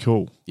very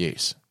cool.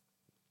 Yes.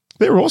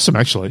 They're awesome,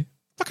 actually.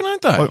 Fucking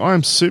aren't they? I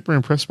am super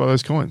impressed by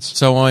those coins.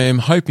 So I am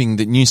hoping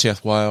that New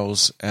South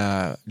Wales,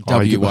 WA...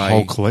 You get the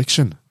whole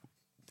collection.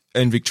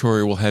 And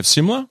Victoria will have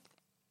similar,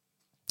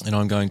 and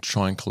I'm going to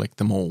try and collect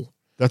them all.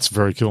 That's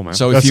very cool, man.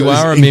 So if you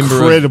are a member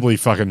of... Incredibly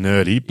fucking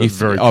nerdy, but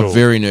very cool. Oh,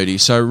 very nerdy.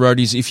 So,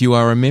 roadies, if you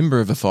are a member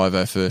of the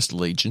 501st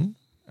Legion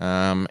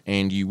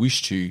and you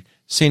wish to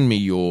send me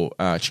your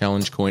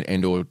challenge coin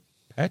and or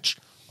patch,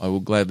 I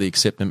will gladly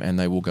accept them and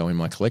they will go in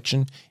my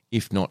collection.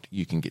 If not,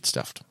 you can get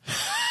stuffed.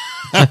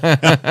 Where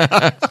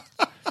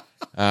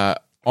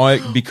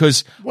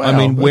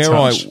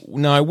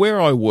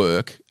I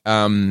work,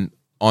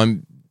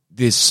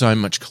 there's so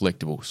much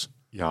collectibles.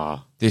 Yeah.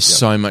 There's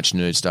so much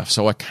nerd stuff.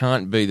 So I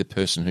can't be the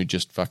person who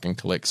just fucking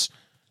collects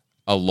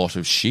a lot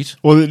of shit.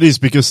 Well, it is,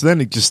 because then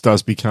it just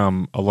does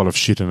become a lot of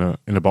shit in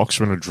a box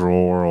or in a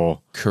drawer,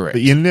 or correct.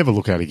 That you never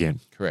look at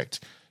again. Correct.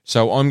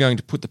 So I'm going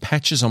to put the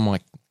patches on my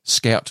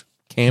scout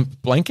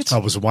camp blanket. I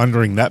was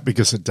wondering that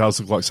because it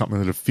does look like something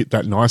that would fit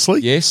that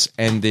nicely. Yes,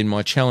 and then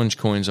my challenge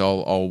coins,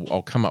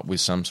 I'll come up with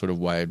some sort of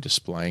way of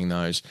displaying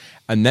those,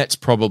 and that's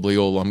probably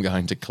all I'm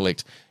going to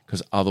collect,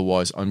 because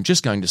otherwise I'm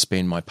just going to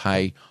spend my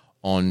pay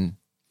on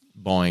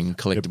buying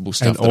collectible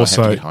stuff. And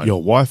also, I have to get home.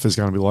 Your wife is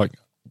going to be like,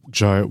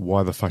 Joe,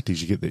 why the fuck did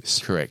you get this?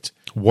 Correct.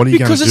 What are you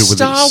going to do with this?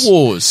 Because it's Star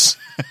Wars.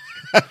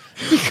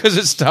 Because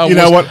it's Star Wars. You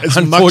know what?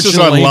 As much as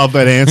I love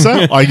that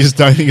answer, I just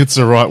don't think it's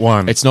the right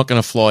one. It's not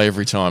going to fly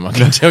every time, I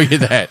can tell you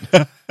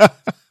that.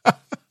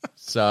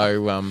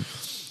 So,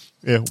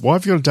 yeah, why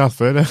have you got a Darth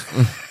Vader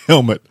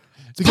helmet?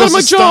 Because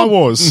it's Star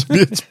Wars.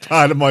 It's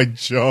part of my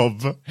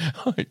job.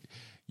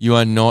 You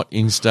are not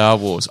in Star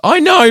Wars. I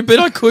know, but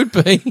I could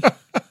be.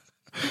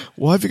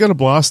 Why have you got a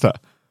blaster?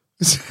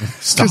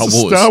 Star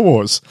Wars. Star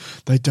Wars.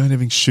 They don't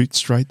even shoot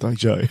straight though,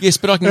 Joe. Yes,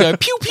 but I can go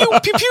pew, pew,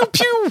 pew, pew,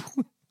 pew.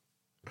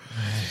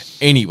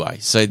 Anyway,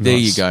 so there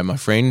you go, my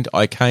friend.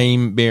 I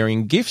came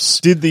bearing gifts.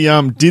 Did the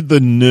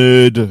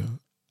nerd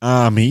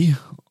army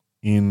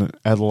in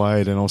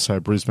Adelaide and also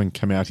Brisbane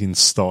come out in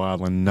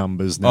style and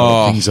numbers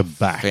now that things are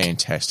back?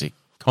 Fantastic.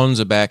 Cons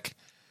are back.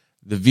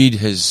 The vid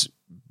has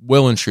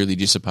well and truly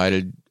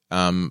dissipated.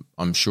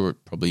 I'm sure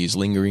it probably is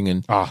lingering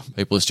and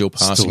people are still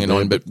passing it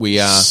on, but we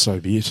are so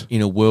be it.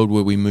 In a world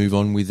where we move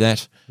on with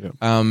that. Yep.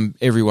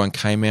 Everyone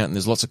came out and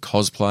there's lots of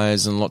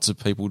cosplayers and lots of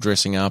people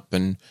dressing up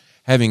and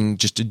having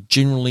just a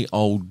generally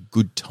old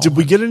good time. Did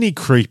we get any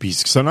creepies?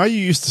 Because I know you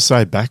used to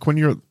say back when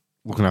you're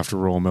looking after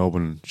Royal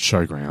Melbourne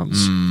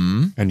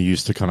Showgrounds and you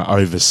used to kind of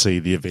oversee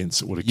the events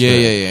that would occur.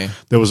 Yeah.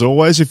 There was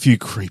always a few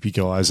creepy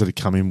guys that had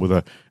come in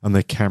and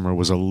their camera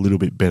was a little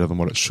bit better than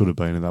what it should have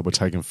been, and they were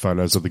taking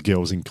photos of the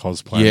girls in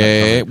cosplay.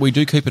 Yeah, we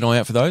do keep an eye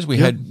out for those. We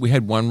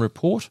had one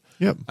report.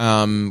 Yep.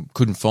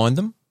 Couldn't find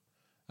them.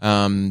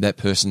 That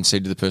person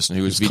said to the person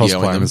who was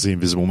videoing them, as the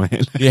Invisible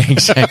Man. Yeah,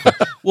 exactly.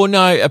 Well,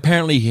 no,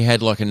 apparently he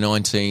had like an early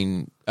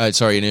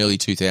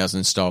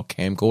 2000s style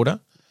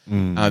camcorder.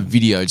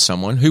 Videoed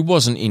someone who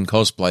wasn't in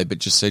cosplay, but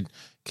just said,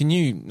 "Can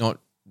you not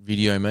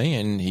video me?"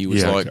 And he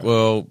was like,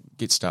 "Well,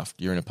 get stuffed.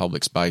 You're in a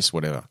public space,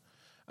 whatever."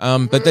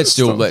 But that's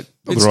still not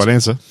the right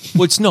answer.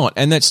 Well, it's not,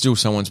 and that's still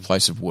someone's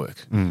place of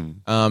work.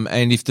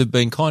 And if they've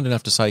been kind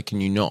enough to say,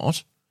 "Can you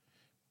not?"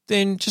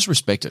 then just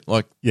respect it.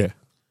 Like,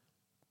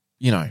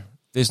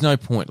 there's no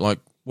point. Like,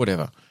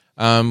 whatever.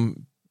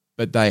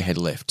 But they had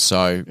left,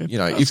 so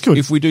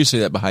if we do see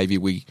that behaviour,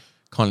 we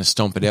kind of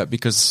stomp it out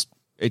because.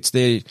 It's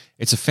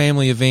a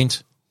family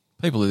event.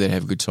 People are there to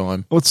have a good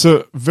time. Well, it's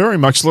very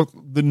much like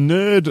the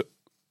nerd.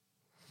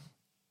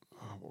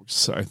 What would you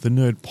say? The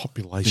nerd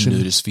population,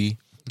 the nerdosphere.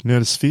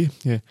 Nerdosphere,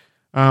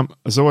 yeah.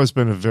 Has always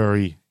been a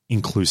very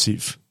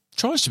inclusive.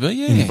 Tries to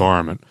be,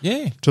 environment.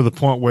 Yeah. To the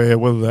point where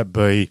whether that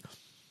be,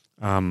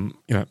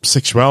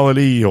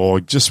 sexuality or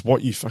just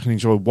what you fucking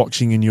enjoy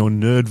watching in your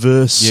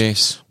nerdverse.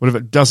 Yes. Whatever,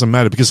 it doesn't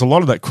matter because a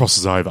lot of that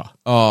crosses over.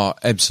 Oh,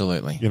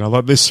 absolutely.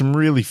 Like there's some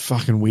really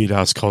fucking weird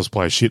ass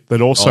cosplay shit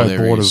that also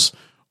borders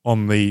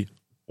on the,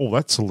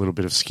 that's a little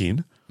bit of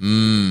skin.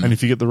 And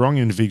if you get the wrong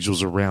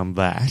individuals around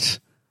that,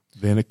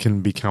 then it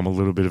can become a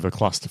little bit of a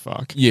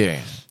clusterfuck. Yeah.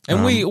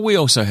 And we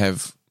also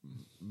have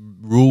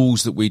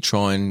rules that we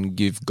try and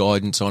give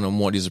guidance on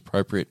what is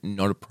appropriate and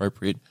not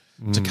appropriate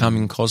to come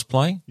in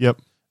cosplay. Yep.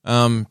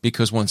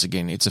 Because once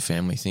again, it's a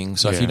family thing.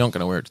 So if you're not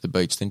going to wear it to the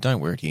beach, then don't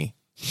wear it here.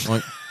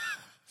 Like,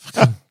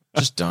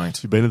 just don't.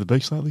 Have you been to the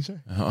beach lately,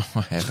 sir? Oh,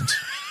 I haven't.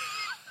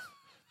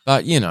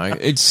 But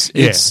it's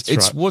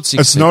right. what's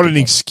it's not an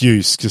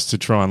excuse just to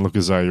try and look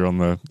as though you're on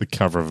the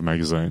cover of a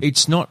magazine.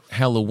 It's not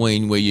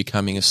Halloween where you're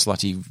coming a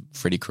slutty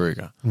Freddy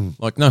Krueger.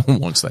 Like no one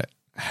wants that.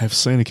 I have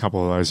seen a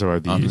couple of those over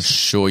the years. I'm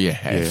sure you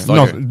have.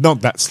 Yeah.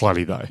 Not that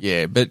slutty though.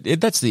 Yeah, but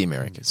that's the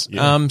Americas.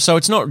 Yeah. So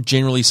it's not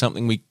generally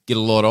something we get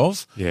a lot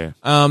of. Yeah.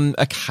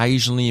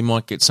 Occasionally you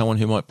might get someone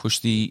who might push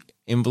the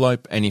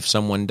envelope, and if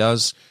someone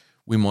does,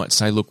 we might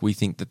say, look, we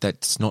think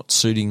that's not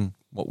suiting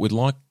what we'd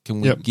like.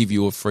 Can we give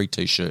you a free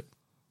T-shirt?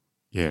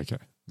 Yeah, okay.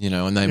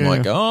 And they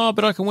might go,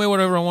 but I can wear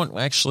whatever I want.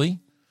 Actually,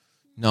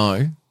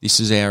 no, this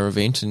is our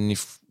event, and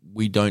if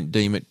we don't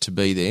deem it to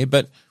be there,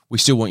 but we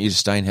still want you to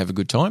stay and have a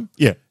good time.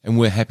 Yeah. And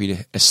we're happy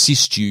to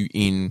assist you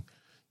in,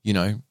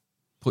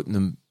 putting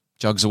the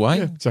jugs away.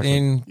 Yeah, exactly.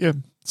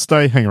 And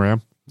stay, hang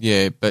around.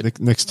 Yeah,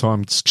 but next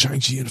time, just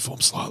change the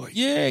uniform slowly.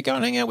 Yeah, go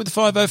and hang out with the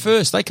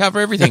 501st. They cover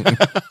everything.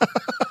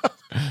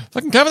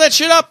 Fucking cover that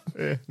shit up.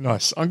 Yeah,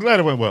 nice. I'm glad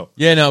it went well.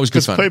 Yeah, no, it was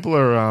good fun. People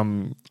are, I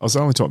was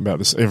only talking about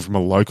this even from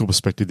a local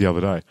perspective the other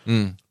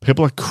day.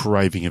 People are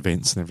craving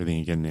events and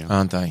everything again now.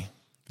 Aren't they?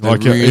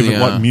 Like really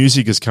like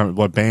music is coming,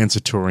 like bands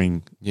are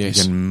touring again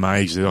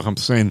majorly. Like I'm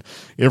seeing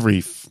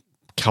every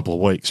couple of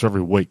weeks or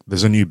every week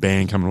there's a new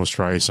band coming to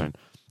Australia soon.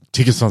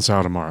 Tickets on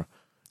sale tomorrow.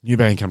 New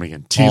band coming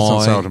again. Tickets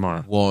on sale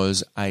tomorrow.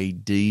 Was a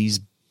bee's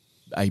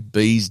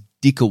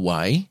dick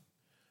away.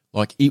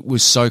 Like it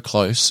was so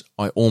close.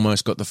 I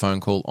almost got the phone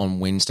call on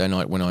Wednesday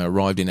night when I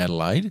arrived in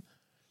Adelaide.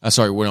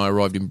 When I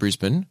arrived in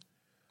Brisbane.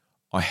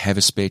 I have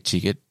a spare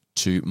ticket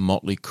to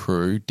Motley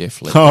Crue,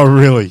 Def Leppard. Oh,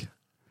 really?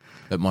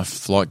 But my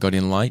flight got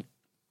in late.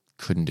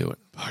 Couldn't do it.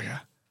 Bugger.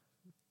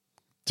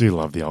 Do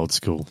love the old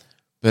school.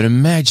 But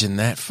imagine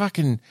that.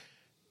 Fucking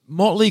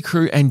Motley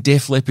Crue and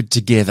Def Leppard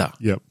together.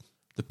 Yep.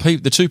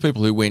 The two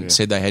people who went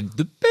said they had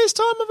the best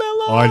time of our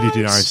lives.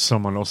 I did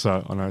someone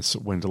also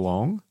went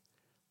along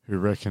who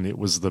reckoned it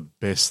was the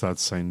best they'd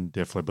seen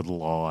Def Leppard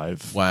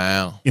live.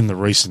 Wow. In the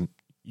recent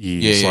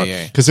years.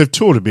 Yeah. Because they've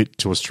toured a bit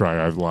to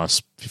Australia over the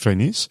last 15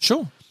 years.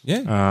 Sure.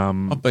 Yeah,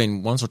 I've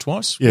been once or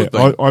twice. Yeah,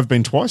 I've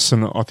been twice,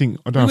 and I think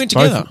I don't know. We went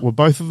together. Were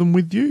both of them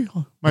with you?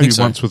 Maybe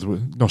once with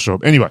not sure.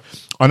 Anyway,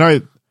 I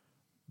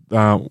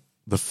know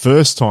the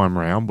first time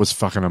round was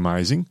fucking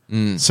amazing.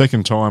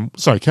 Second time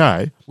was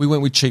okay. We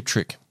went with Cheap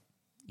Trick.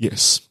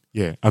 Yes,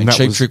 yeah, and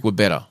Cheap Trick were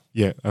better.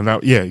 Yeah,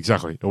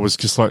 exactly. It was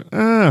just like,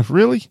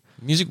 really?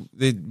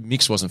 The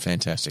mix wasn't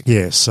fantastic.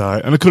 Yeah,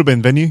 and it could have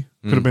been venue,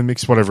 could have been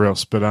mixed, whatever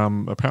else, but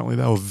apparently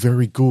they were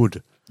very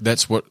good.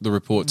 That's what the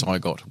reports I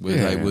got, where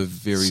they were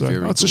very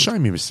good. It's a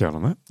shame you missed out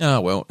on that. Oh,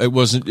 well, it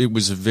wasn't. It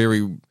was a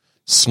very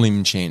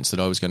slim chance that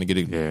I was going to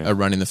get a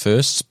run in the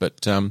firsts,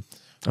 but played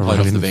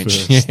off the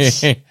bench.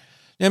 Yeah.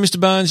 Now, Mr.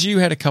 Barnes, you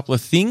had a couple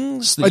of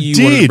things that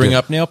you wanted to bring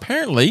up. Now,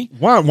 apparently...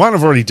 One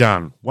I've already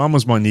done. One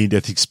was my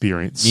near-death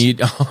experience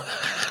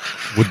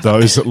with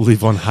those that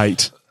live on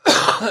hate.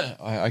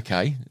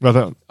 Okay.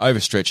 Rather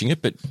overstretching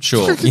it, but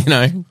sure,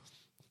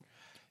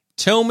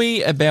 Tell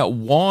me about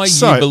why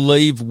you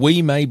believe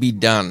we may be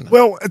done.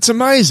 Well, it's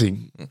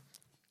amazing.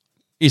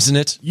 Isn't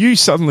it?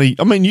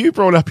 You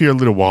brought up here a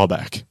little while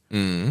back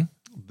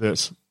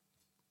that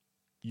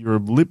you're a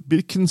little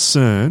bit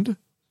concerned,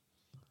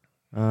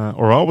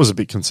 or I was a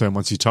bit concerned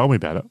once you told me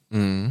about it,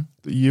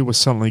 that you were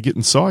suddenly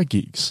getting side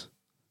gigs.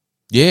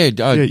 Yeah,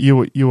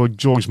 you were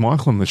George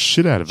Michaeling the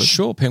shit out of it.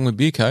 Sure, Penguin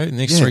Beer Co. The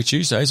next 3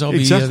 Tuesdays, I'll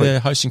be there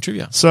hosting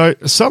trivia. So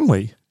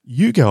suddenly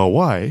you go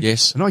away,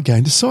 yes, and I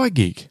gained a side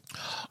gig.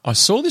 I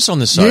saw this on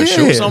the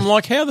socials. I'm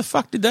like, how the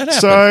fuck did that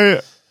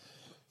happen?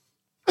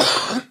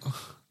 So,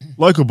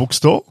 local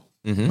bookstore,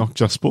 Not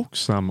Just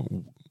Books,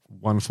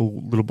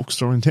 wonderful little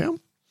bookstore in town,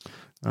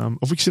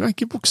 of which you don't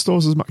give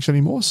bookstores as much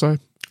anymore. So,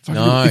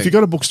 if you've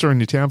got a bookstore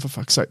in your town, for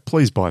fuck's sake,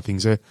 please buy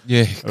things there.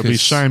 Yeah, it'll be a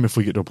shame if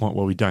we get to a point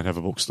where we don't have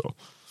a bookstore.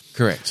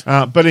 Correct.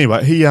 But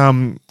anyway,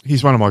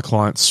 he's one of my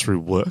clients through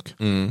work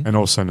and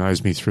also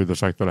knows me through the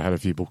fact that I had a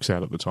few books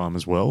out at the time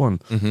as well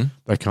and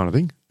that kind of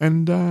thing.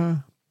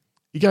 And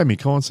he gave me a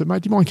call and said,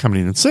 mate, do you mind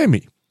coming in and seeing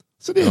me? I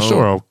said, yeah,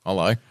 sure.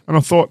 Hello. And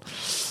I thought...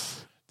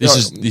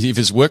 if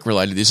it's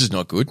work-related, this is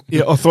not good.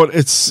 Yeah, I thought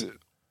it's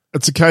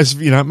a case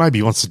of, maybe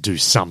he wants to do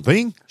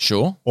something.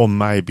 Sure. Or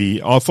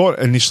maybe... I thought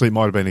initially it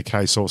might have been a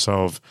case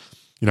also of,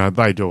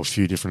 they do a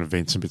few different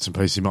events and bits and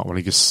pieces. You might want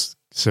to just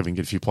get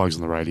a few plugs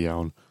on the radio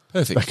and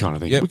perfect, that kind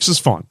of thing, which is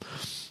fine.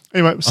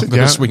 Anyway, I've got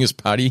a swingers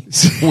party.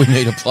 We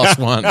need a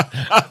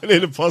 +1. We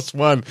need a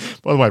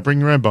 +1. By the way, bring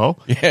your own bowl.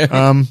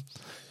 Yeah.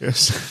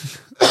 Yes.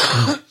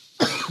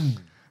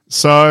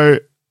 So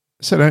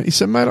he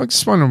said, mate, I'm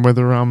just wondering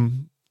whether I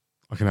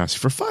can ask you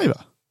for a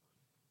favour.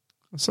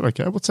 I said,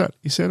 okay, what's that?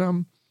 He said,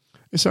 I'm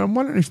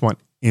wondering if you might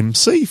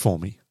MC for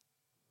me.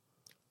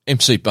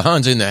 MC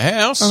Barnes in the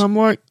house. And I'm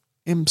like,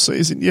 MC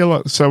is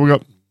it? So we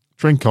got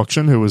Trent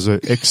Cochran, who was an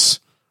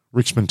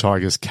ex-Richmond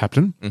Tigers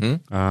captain,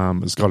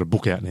 has got a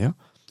book out now.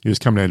 He was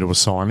coming down to a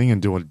signing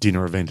and do a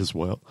dinner event as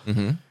well.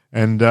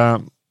 And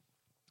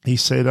he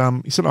said, I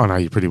know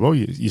you pretty well.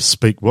 You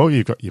speak well.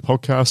 You've got your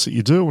podcasts that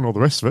you do and all the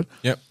rest of it.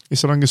 Yep. He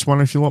said, I'm just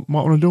wondering if you might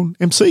want to do an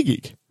MC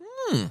gig.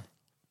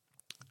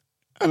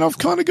 And I've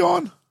kind of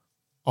gone,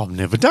 I've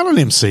never done an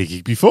MC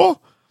gig before.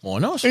 Why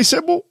not? He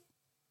said, well,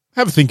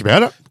 have a think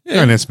about it. Yeah.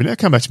 Don't answer me now.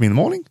 Come back to me in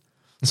the morning.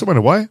 So I went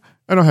away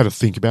and I had a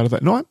think about it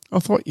that night. I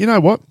thought, you know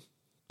what?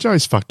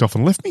 Joe's fucked off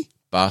and left me.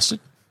 Bastard.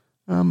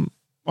 I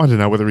don't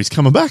know whether he's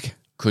coming back.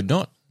 Could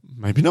not.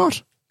 Maybe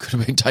not. Could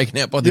have been taken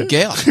out by the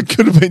gout.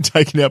 Could have been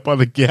taken out by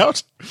the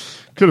gout.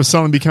 Could have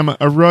suddenly become a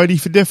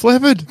roadie for Def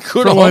Leppard.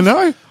 Could have. I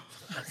know.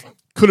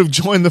 Could have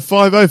joined the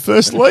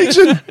 501st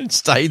Legion.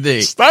 Stayed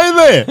there. Stay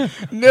there.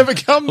 Never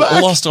come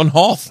back. Lost on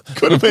Hoth.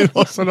 Could have been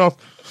lost on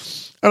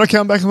Hoth. And I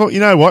came back and thought, you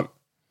know what?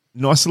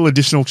 Nice little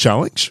additional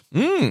challenge.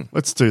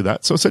 Let's do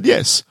that. So I said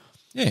yes.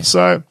 Yeah.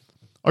 So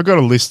I got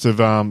a list of,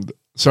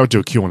 so I do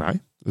a Q&A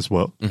as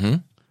well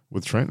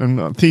with Trent.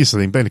 And here's the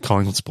thing, being a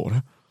Collingwood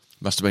supporter.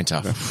 Must have been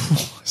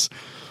tough.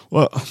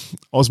 Well,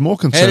 I was more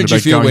concerned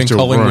about going to a room. How did you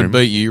feel when Collingwood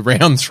beat you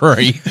round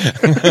 3?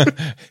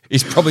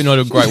 It's probably not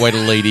a great way to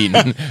lead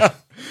in.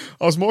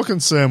 I was more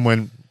concerned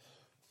when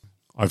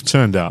I've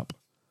turned up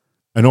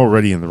and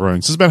already in the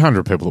room, so there's about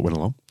 100 people that went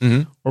along,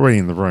 already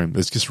in the room,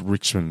 there's just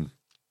Richmond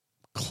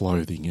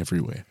clothing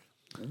everywhere.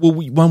 Well,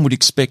 one would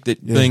expect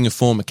that being a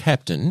former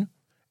captain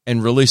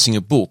and releasing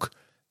a book,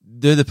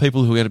 they're the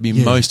people who are going to be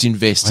most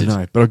invested.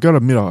 I know, but I've got to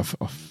admit, I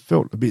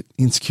felt a bit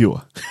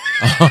insecure.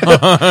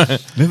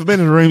 Never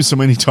been in a room with so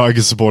many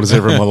Tigers supporters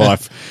ever in my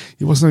life.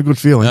 It wasn't a good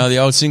feeling. No, the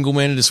old single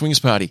man at a swingers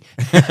party.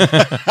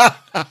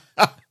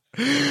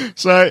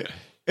 So,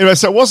 anyway,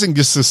 so it wasn't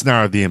just the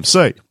scenario of the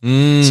MC.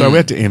 So we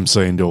had to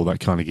MC and do all that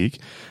kind of gig,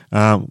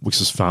 which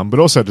was fun, but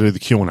also to do the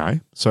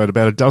Q&A. So I had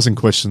about a dozen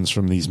questions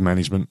from these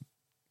management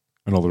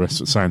and all the rest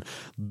of it saying,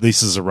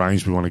 this is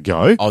arranged, we want to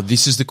go. Oh,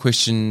 this is the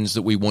questions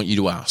that we want you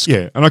to ask.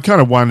 Yeah, and I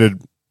kind of wondered,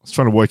 I was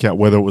trying to work out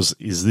whether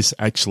is this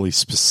actually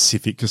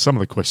specific, because some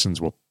of the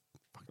questions were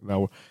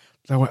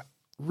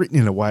written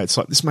in a way, it's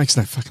like, this makes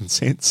no fucking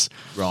sense.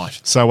 Right.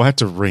 So I had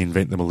to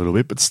reinvent them a little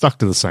bit, but stuck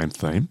to the same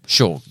theme.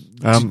 Sure.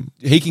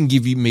 He can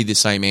give me the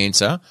same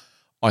answer.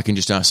 I can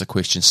just ask the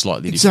question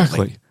slightly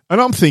differently. Exactly.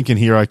 And I'm thinking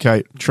here,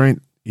 okay,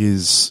 Trent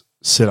is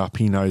set up.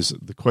 He knows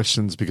the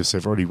questions because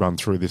they've already run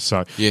through this,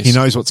 so he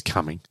knows what's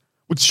coming,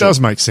 which does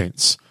make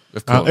sense.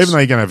 Of course. Even though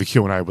you're going to have a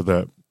Q&A with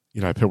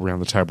people around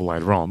the table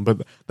later on,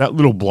 but that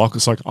little block,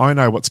 it's like, I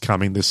know what's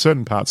coming. There's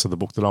certain parts of the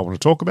book that I want to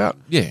talk about.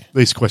 Yeah.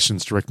 These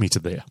questions direct me to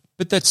there.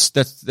 But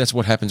that's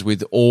what happens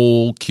with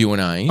all Q&As.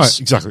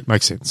 Oh, exactly.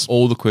 Makes sense.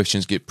 All the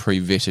questions get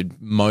pre-vetted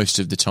most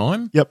of the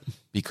time. Yep.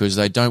 Because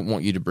they don't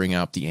want you to bring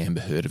up the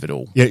Amber Heard of it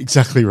all. Yeah,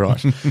 exactly right.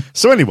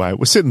 So anyway,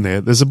 we're sitting there.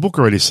 There's a book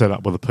already set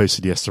up with a piece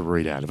that he has to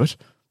read out of it.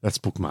 That's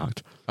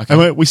bookmarked. Okay.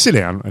 And we sit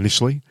down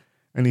initially,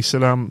 and he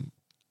said, I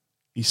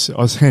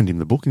was handing him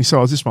the book, and he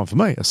said, is this one for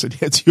me? I said,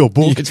 yeah, it's your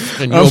book. It's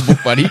your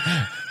book, buddy.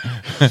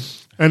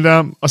 And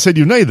I said,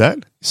 you need that?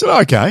 He said,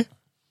 okay.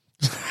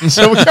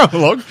 So we go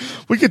along.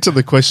 We get to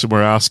the question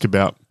we're asked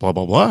about blah,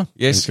 blah, blah.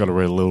 Yes. He's got to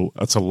read a little.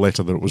 That's a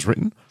letter that it was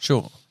written.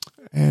 Sure.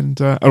 And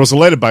it was a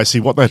letter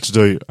basically what they had to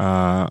do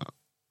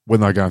when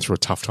they were going through a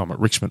tough time at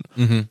Richmond.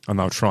 And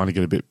they were trying to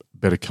get a bit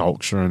better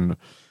culture and a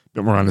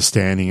bit more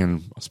understanding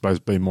and I suppose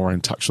be more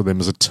in touch with them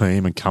as a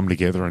team and come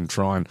together and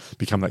try and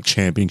become that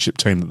championship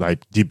team that they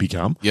did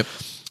become. Yep.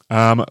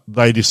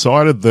 They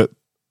decided that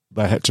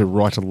they had to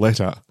write a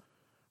letter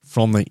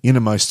from the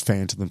innermost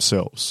fan to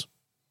themselves.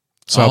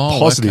 So a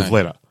positive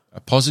letter. A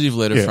positive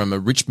letter from a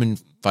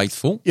Richmond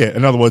faithful. Yeah,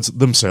 in other words,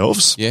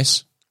 themselves.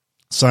 Yes.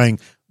 Saying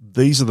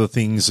these are the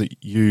things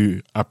that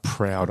you are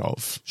proud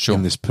of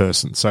in this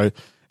person. So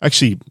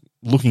actually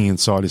looking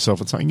inside yourself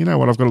and saying, you know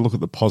what, I've got to look at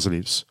the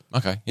positives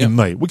in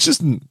me, which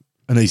isn't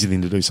an easy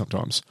thing to do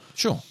sometimes.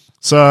 Sure.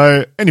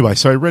 So anyway,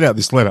 so he read out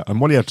this letter,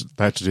 and what they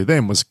had to do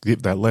then was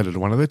give that letter to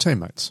one of their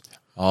teammates.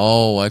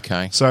 Oh,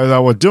 okay. So they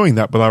were doing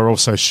that, but they were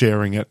also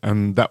sharing it,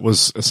 and that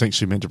was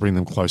essentially meant to bring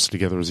them closer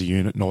together as a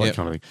unit and all that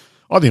kind of thing.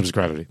 I think it was a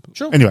great idea.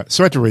 Sure. Anyway,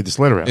 so I had to read this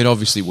letter out. It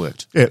obviously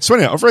worked. Yeah, so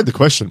anyhow, I've read the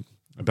question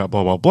about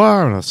blah, blah,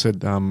 blah, and I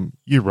said,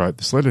 you wrote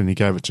this letter, and you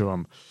gave it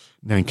to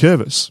Nan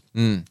Curvis.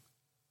 Mm.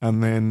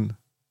 And then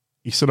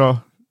he said,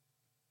 oh.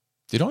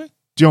 Did I?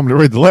 Do you want me to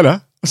read the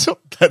letter? I said,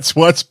 that's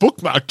why it's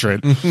bookmarked,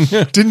 Trent.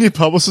 Didn't your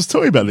publicist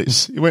tell you about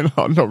this? He went,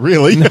 oh, not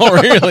really.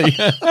 Not really.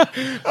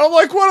 I'm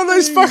like, what are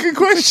these fucking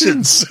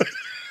questions?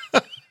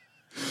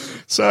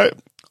 So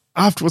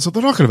afterwards, I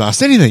thought I could have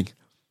asked anything.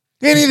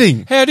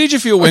 Anything. How did you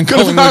feel when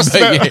Collingwood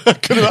beat you? I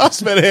could have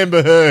asked about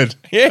Amber Heard.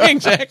 Yeah,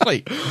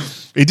 exactly.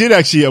 He did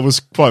actually, it was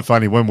quite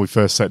funny when we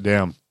first sat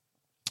down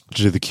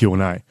to do the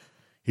Q&A.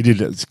 He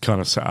did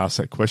kind of ask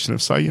that question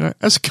of, so, you know,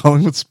 as a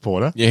Collingwood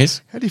supporter,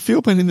 yes, how do you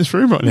feel being in this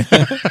room right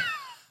now?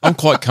 I'm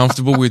quite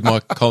comfortable with my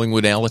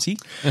Collingwoodality.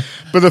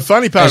 But the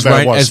funny part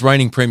about it was... As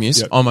reigning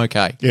premiers, I'm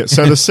okay. Yeah,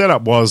 so the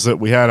setup was that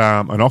we had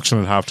an auction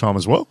at halftime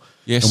as well,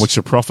 yes, in which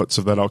the profits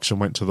of that auction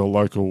went to the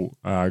local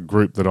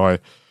group that I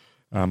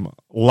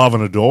love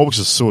and adore, which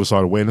is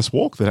Suicide Awareness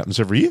Walk that happens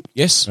every year.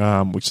 Yes.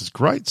 Which is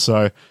great.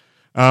 So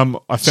I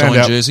found signed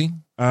out... jersey?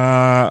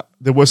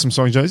 There were some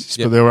signed jerseys,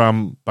 but they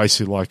were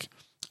basically like...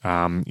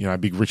 you know,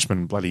 big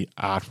Richmond bloody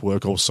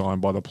artwork all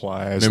signed by the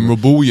players.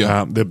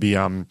 Memorabilia. There'd be,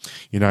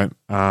 you know,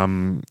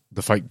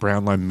 the fake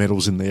Brownlow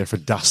medals in there for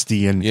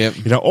Dusty and, you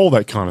know, all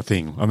that kind of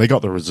thing. And they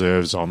got the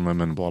reserves on them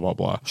and blah, blah,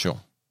 blah. Sure.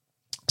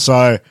 So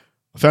I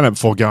found out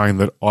before going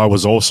that I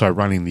was also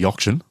running the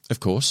auction. Of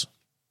course.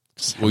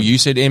 Well, you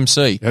said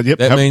MC. Yep,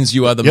 that means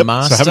you are the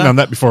master. So I haven't done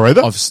that before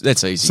either.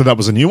 That's easy. So that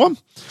was a new one.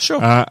 Sure.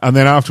 And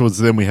then afterwards,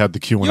 then we had the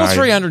Q&A. You're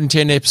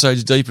 310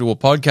 episodes deep into a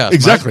podcast,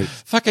 exactly. Mate.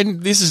 Fucking,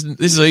 this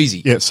is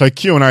easy. Yeah, so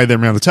Q&A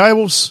then around the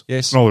tables.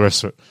 Yes. And all the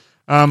rest of it.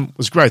 It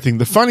was a great thing.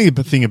 The funny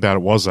thing about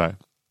it was, though,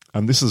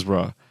 and this is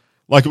where,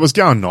 like, it was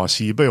going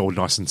nice. You'd be all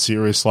nice and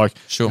serious. Like,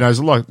 sure. You know, there's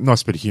a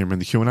nice bit of humour in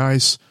the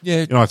Q&As.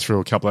 Yeah. You know, I threw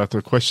a couple out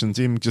there questions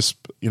in. Just,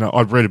 you know,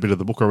 I'd read a bit of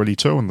the book already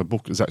too, and the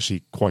book is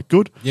actually quite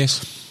good.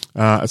 Yes.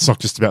 It's not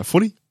just about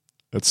footy.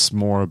 It's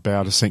more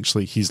about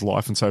essentially his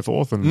life and so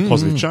forth and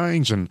positive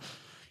change and,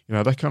 you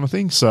know, that kind of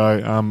thing.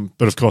 So,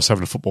 but of course,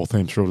 having a football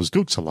theme through it is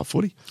good because I love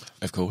footy.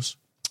 Of course.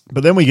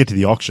 But then we get to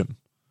the auction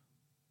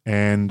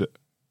and, of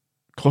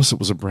course, it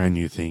was a brand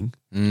new thing.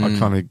 I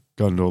kind of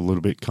got into a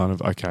little bit kind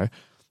of, okay,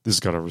 this has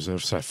got a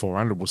reserve, say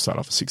 400. We'll start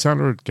off at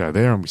 600, go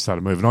there, and we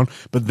started moving on.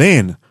 But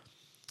then,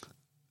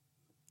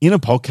 in a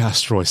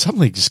podcast, Troy,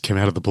 suddenly it just came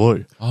out of the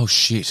blue. Oh,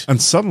 shit.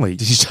 And suddenly...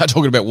 Did you start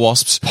talking about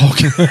wasps?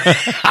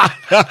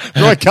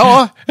 Right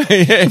colour.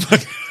 Yeah.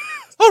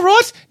 All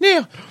right,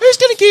 now, who's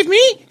going to give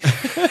me...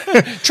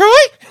 Troy?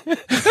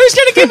 Who's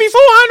going to give me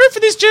 400 for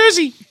this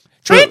jersey?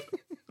 Trent?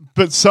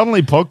 But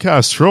suddenly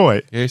podcast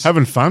Troy,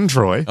 having fun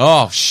Troy.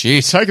 Oh,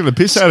 shit. Taking the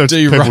piss out of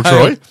people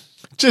Troy.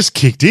 Just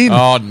kicked in.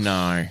 Oh,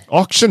 no.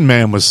 Auction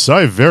man was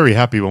so very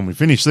happy when we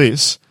finished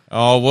this.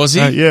 Oh, was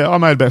he? Yeah, I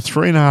made about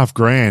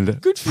 $3,500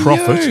 Good for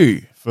profit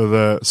you. For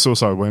the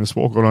Suicide Awareness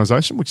Walk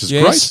organisation, which is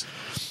great.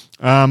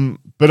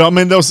 But I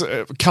mean, there was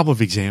a couple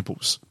of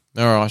examples.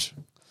 All right.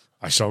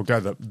 Actually,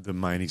 I'll go the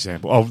main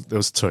example. Oh, there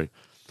was two.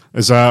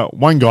 There's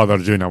one guy that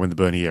I do know in the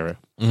Burnie area.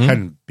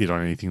 Hadn't bid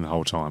on anything the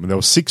whole time. And there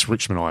were 6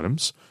 Richmond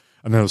items.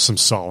 And there was some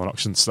silent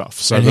auction stuff.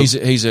 So and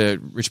he's a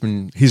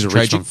Richmond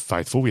Richmond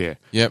faithful, yeah.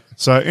 Yep.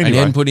 So anyway, and he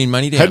hadn't put any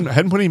money down.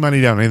 Hadn't put any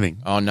money down on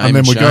anything. Oh, no. And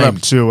then we got up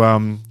to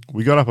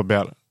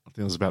about, I think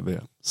it was about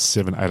the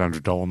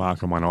 $700-800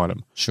 mark on one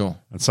item. Sure.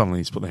 And suddenly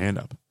he's put the hand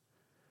up.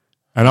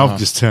 And I've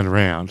just turned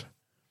around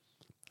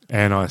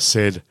and I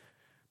said,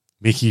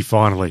 Mickey,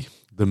 finally,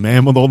 the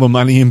man with all the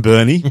money in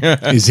Burnie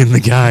is in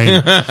the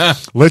game.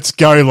 Let's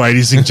go,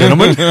 ladies and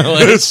gentlemen.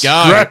 Let's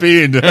go. Strap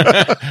in.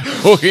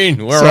 Hook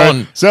in. We're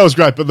on. So that was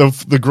great. But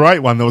the great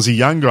one, there was a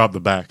young guy up the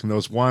back, and there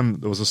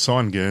was a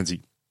signed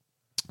Guernsey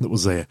that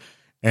was there.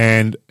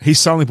 And he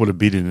suddenly put a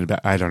bid in at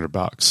about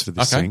 $800 for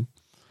this thing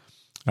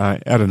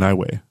out of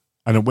nowhere.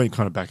 And it went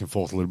kind of back and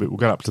forth a little bit. We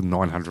got up to the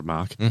 900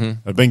 mark. Mm-hmm.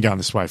 It'd been going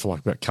this way for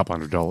like about a couple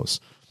 $100.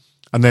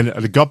 And then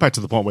it got back to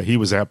the point where he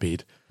was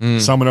outbid.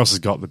 Someone else has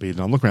got the bid. And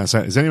I'm looking around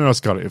saying, has anyone else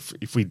got it?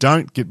 If we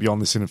don't get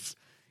beyond this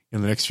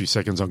in the next few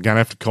seconds I'm going to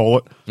have to call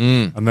it.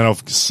 And then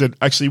I've said,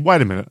 actually,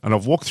 wait a minute. And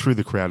I've walked through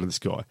the crowd of this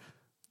guy.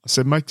 I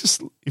said, mate,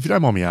 just if you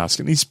don't mind me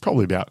asking, he's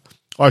probably about,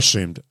 I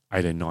assumed,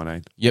 18,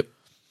 19. Yep.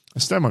 I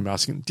said, don't mind me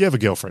asking, do you have a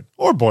girlfriend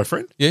or a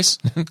boyfriend? Yes.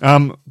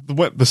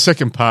 The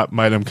second part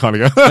made him kind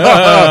of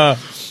go,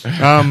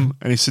 and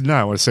he said,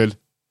 no. I said,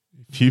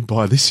 if you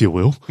buy this, you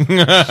will.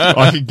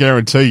 I can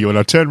guarantee you. And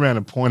I turned around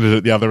and pointed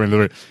at the other end of the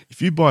room.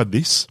 If you buy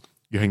this,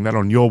 you hang that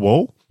on your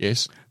wall.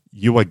 Yes.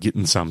 You are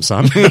getting some,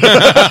 son.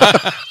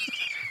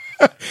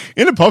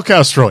 In a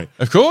podcast, Troy.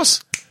 Of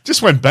course.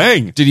 Just went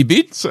bang. Did he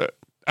bid? So,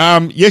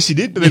 yes, he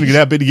did, but then he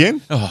got outbid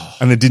again,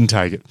 and then didn't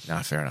take it. No,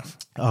 fair enough.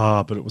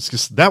 But it was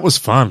just, that was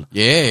fun.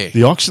 Yeah.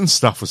 The auction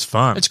stuff was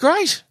fun. It's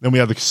great. Then we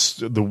had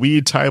the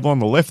weird table on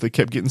the left that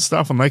kept getting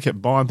stuff, and they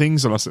kept buying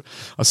things. And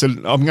I said,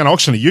 I'm going to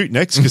auction a ute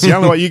next because the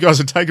only way you guys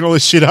are taking all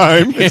this shit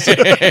home.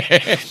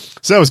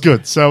 So that was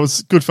good. So it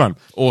was good fun.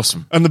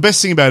 Awesome. And the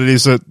best thing about it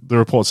is that the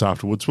reports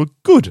afterwards were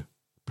good.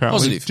 Apparently,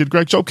 Positive. did a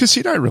great job because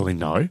you don't really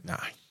know. No.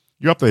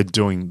 You're up there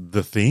doing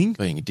the thing.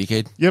 Being a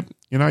dickhead. Yep.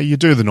 You know, you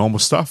do the normal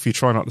stuff. You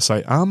try not to say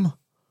If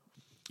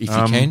you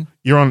can.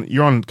 You're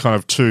on kind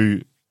of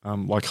two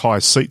like high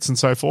seats and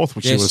so forth,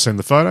 which you will have seen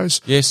the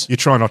photos. Yes. You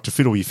try not to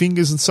fiddle your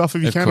fingers and stuff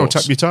if you can, course. or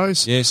tap your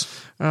toes.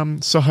 Yes.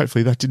 So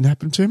hopefully that didn't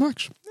happen too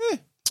much. Yeah.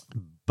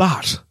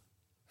 But,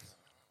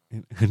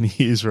 and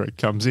here's where it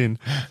comes in.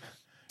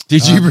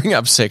 Did you bring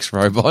up sex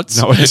robots?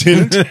 No, I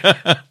didn't.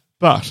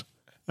 But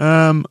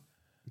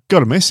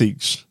got a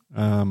message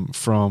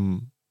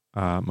from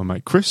my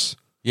mate Chris.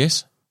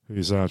 Yes.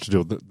 Who's to do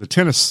with the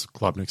tennis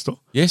club next door.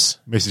 Yes.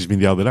 Messaged me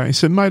the other day. He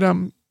said, mate, do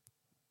you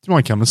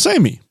mind coming and see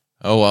me?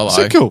 Oh, well, I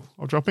said, cool.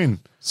 I'll drop in.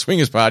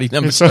 Swingers party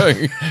number 2.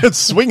 It's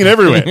swinging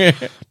everywhere.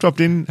 Dropped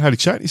in, had a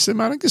chat. He said,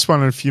 mate, I just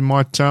wondered if you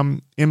might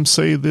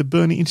MC the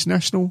Burnie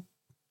International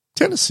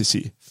Tennis this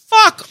year.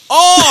 Fuck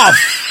off!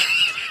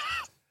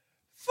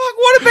 Fuck,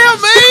 what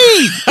about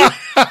me?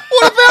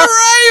 What about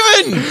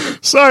Raven?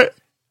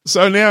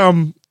 So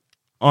now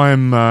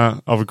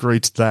I've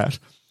agreed to that.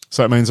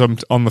 So it means I'm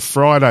on the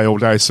Friday all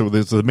day. So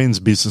there's the men's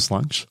business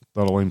lunch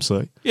that I'll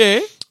MC. Yeah.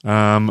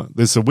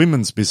 There's a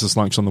women's business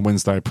lunch on the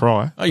Wednesday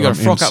prior. Oh, you got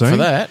to frock up for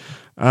that.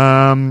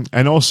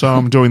 And also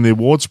I'm doing the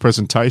awards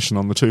presentation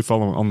on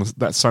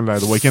that Sunday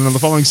of the weekend and the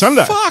following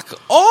Sunday. Fuck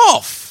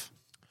off!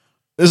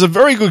 There's a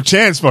very good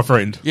chance, my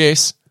friend.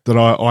 Yes. That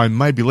I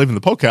may be leaving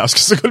the podcast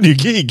because I've got a new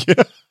gig.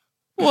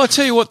 Well, I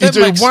tell you what, you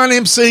do one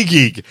MC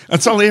gig.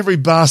 It's only every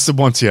bastard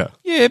wants you.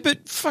 Yeah,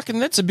 but fucking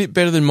that's a bit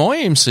better than my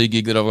MC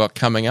gig that I've got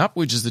coming up,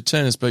 which is the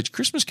Turners Beach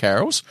Christmas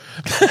Carols.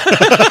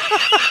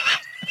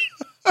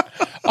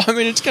 I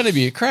mean, it's going to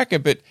be a cracker,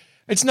 but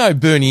it's no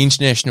Burnie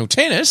International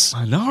Tennis.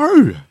 I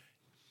know.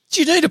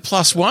 Do you need a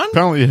 +1?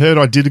 Apparently you heard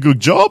I did a good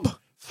job.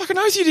 Fucking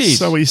oath you did.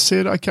 So he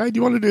said, okay, do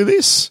you want to do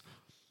this?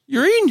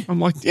 You're in. I'm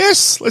like,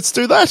 yes, let's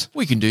do that.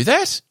 We can do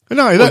that.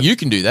 No, well, you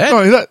can do that.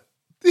 No,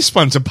 this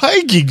one's a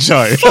pay gig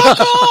show. Fuck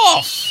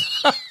off!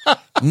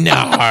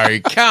 No,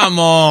 come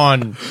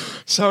on.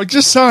 So I'm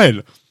just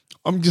saying,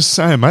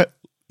 mate,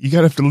 you're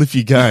going to have to lift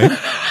your game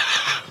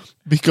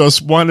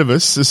because one of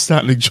us is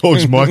starting to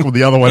George Michael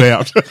the other one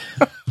out.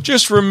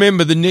 Just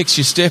remember the next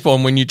you step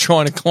on when you're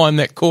trying to climb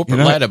that corporate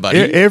ladder, buddy.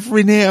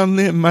 Every now and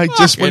then, mate,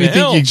 just when you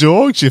think you're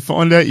George, you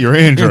find out you're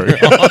Andrew.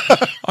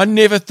 I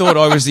never thought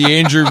I was the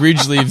Andrew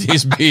Ridgely of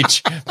this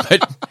bitch,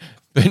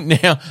 but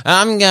now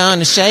I'm going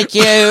to shake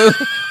you,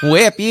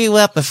 whip you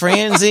up a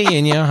frenzy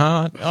in your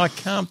heart. I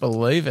can't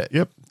believe it.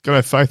 Yep. Got to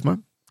have faith, mate.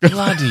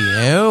 Bloody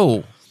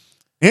hell.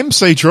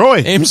 MC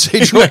Troy.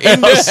 MC Troy in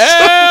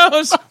the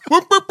house.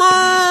 Whoop, whoop,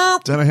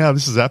 whoop. Don't know how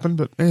this has happened,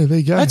 but yeah, there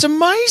you go. That's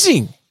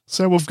amazing.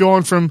 So we've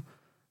gone from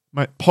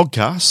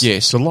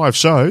podcasts to live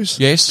shows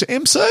to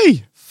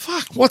MC.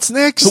 Fuck. What's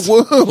next? The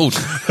world.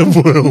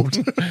 The world.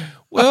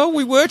 Well,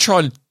 we were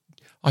trying to,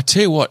 I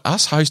tell you what,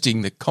 us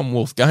hosting the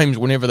Commonwealth Games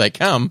whenever they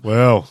come,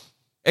 well,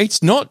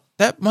 it's not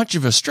that much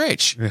of a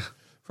stretch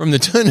from the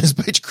Turners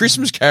Beach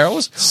Christmas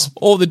Carols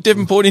or the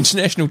Devonport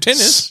International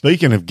Tennis.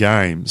 Speaking of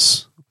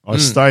games, I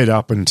stayed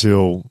up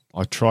until,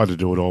 I tried to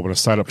do it all, but I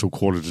stayed up till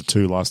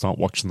 1:45 last night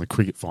watching the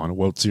cricket final,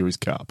 World Series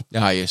Cup.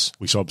 Ah, yes.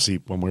 Which obviously,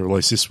 when we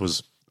released this,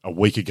 was a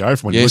week ago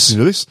from when you're listening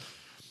to this.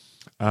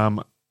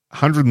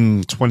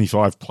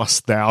 125 plus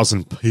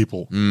thousand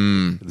people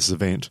at this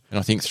event. And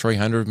I think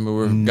 300 of them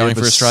were going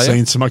for Australia. I've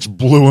seen so much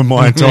blue in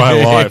my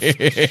entire life.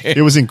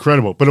 It was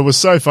incredible. But it was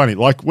so funny.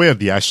 Like, we had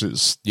the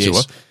Ashes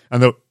tour,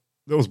 and there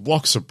was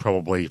blocks of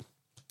probably,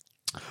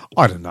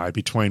 I don't know,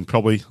 between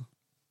probably,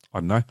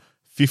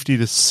 50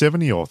 to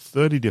 70 or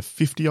 30 to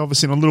 50 of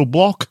us in a little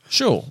block.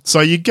 Sure.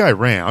 So you go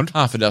round.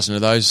 Half a dozen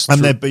of those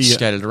and there'd be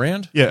scattered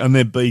around. Yeah, and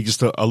there'd be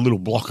just a little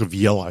block of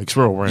yellow, because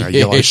we're all wearing our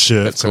yellow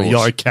shirts and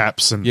yellow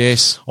caps and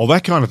all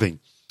that kind of thing.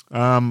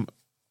 And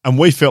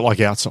we felt like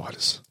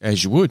outsiders.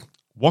 As you would.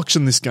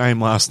 Watching this game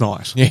last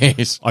night,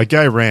 I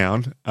go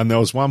round, and there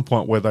was one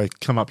point where they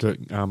come up to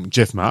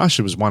Jeff Marsh,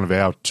 who was one of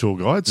our tour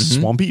guides,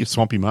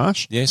 Swampy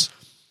Marsh. Yes.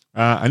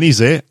 And he's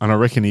there, and I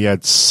reckon he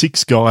had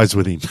 6 guys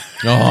with him.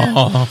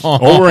 Oh.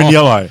 All were in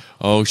yellow.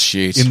 Oh,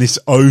 shit. In this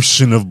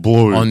ocean of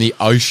blue. On the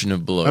ocean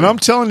of blue. And I'm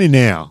telling you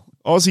now,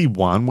 Aussie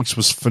won, which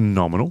was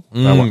phenomenal.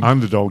 They were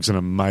underdogs in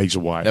a major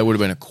way. That would have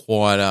been a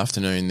quiet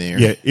afternoon there.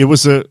 Yeah, it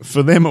was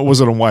for them, it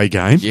was an away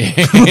game.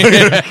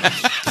 Yeah.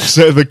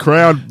 So the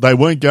crowd, they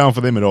weren't going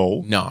for them at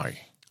all. No.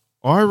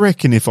 I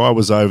reckon if I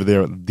was over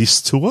there at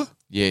this tour,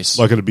 yes,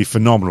 like it'd be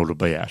phenomenal to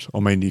be at. I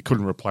mean, you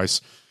couldn't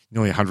replace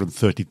nearly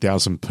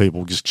 130,000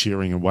 people just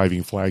cheering and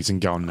waving flags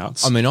and going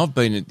nuts. I mean, I've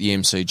been at the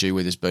MCG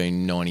where there's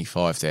been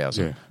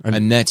 95,000, yeah,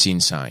 and that's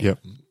insane. Yep,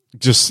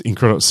 just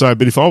incredible. So,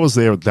 but if I was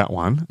there at that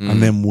one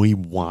and then we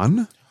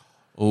won,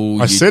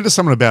 I said to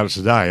someone about it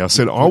today. I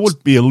said I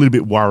would be a little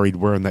bit worried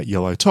wearing that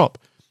yellow top,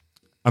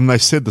 and they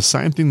said the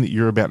same thing that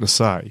you're about to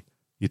say.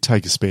 You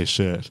take a spare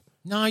shirt.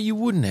 No, you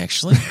wouldn't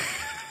actually.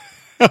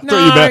 I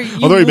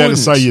thought you were about to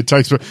say you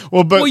take spare.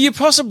 Well, you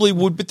possibly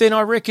would, but then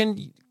I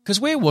reckon. Because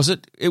where was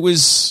it? It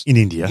was in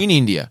India. In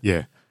India,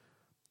 yeah.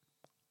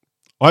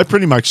 I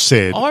pretty much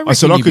said I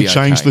said I could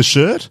change the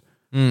shirt,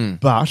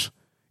 but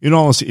in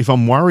all honesty, if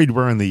I'm worried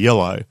wearing the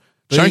yellow,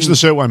 change the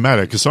shirt won't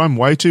matter because I'm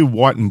way too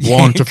white and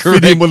blonde to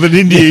fit in with an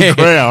Indian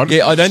crowd.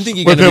 Yeah, I don't think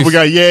you're going to. When people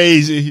go, yeah,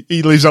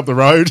 he lives up the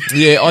road.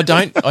 Yeah, I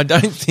don't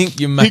think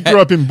you. He grew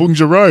up in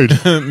Bunga Road,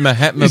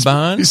 Mahatma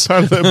Barnes. He's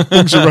part of the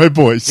Bunga Road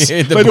boys.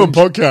 Yeah, they do a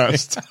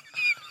podcast.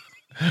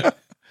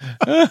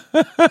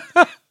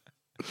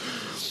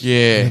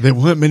 Yeah. There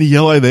weren't many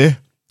yellow there.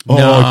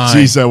 Oh,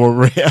 geez, they were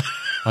rare.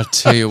 I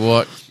tell you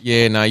what.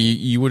 Yeah, no,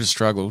 you would have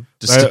struggled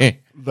to stand.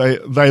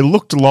 They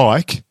looked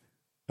like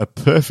a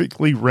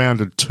perfectly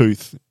rounded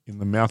tooth in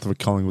the mouth of a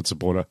Collingwood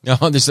supporter.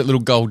 Oh, there's that little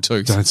gold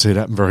tooth. Don't see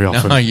that very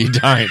often. No, you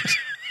don't.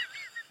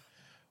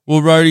 Well,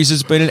 Roadies,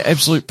 it's been an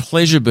absolute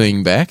pleasure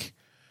being back.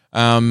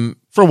 For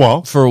a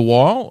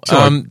while.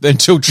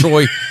 Until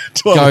Troy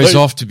goes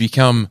off to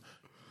become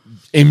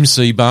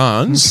MC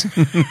Barnes.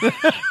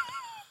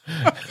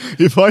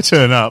 If I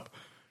turn up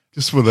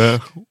just with a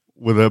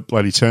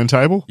bloody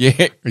turntable,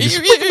 yeah,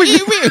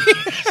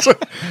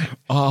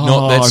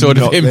 not that sort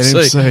of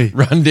MC.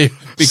 Run down,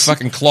 big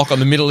fucking clock on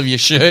the middle of your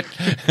shirt.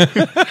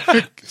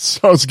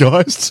 Soz,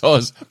 guys,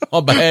 soz,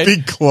 not bad.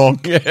 Big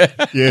clock,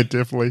 yeah,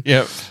 definitely.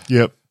 Yep.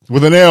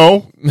 With an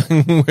L.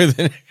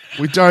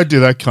 We don't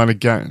do that kind of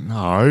game.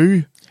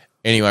 No.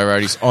 Anyway,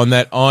 Roadies, on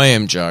that, I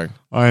am Joe.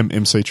 I am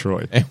MC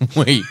Troy, and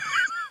we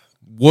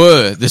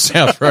were the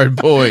South Road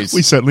Boys.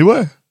 We certainly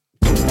were.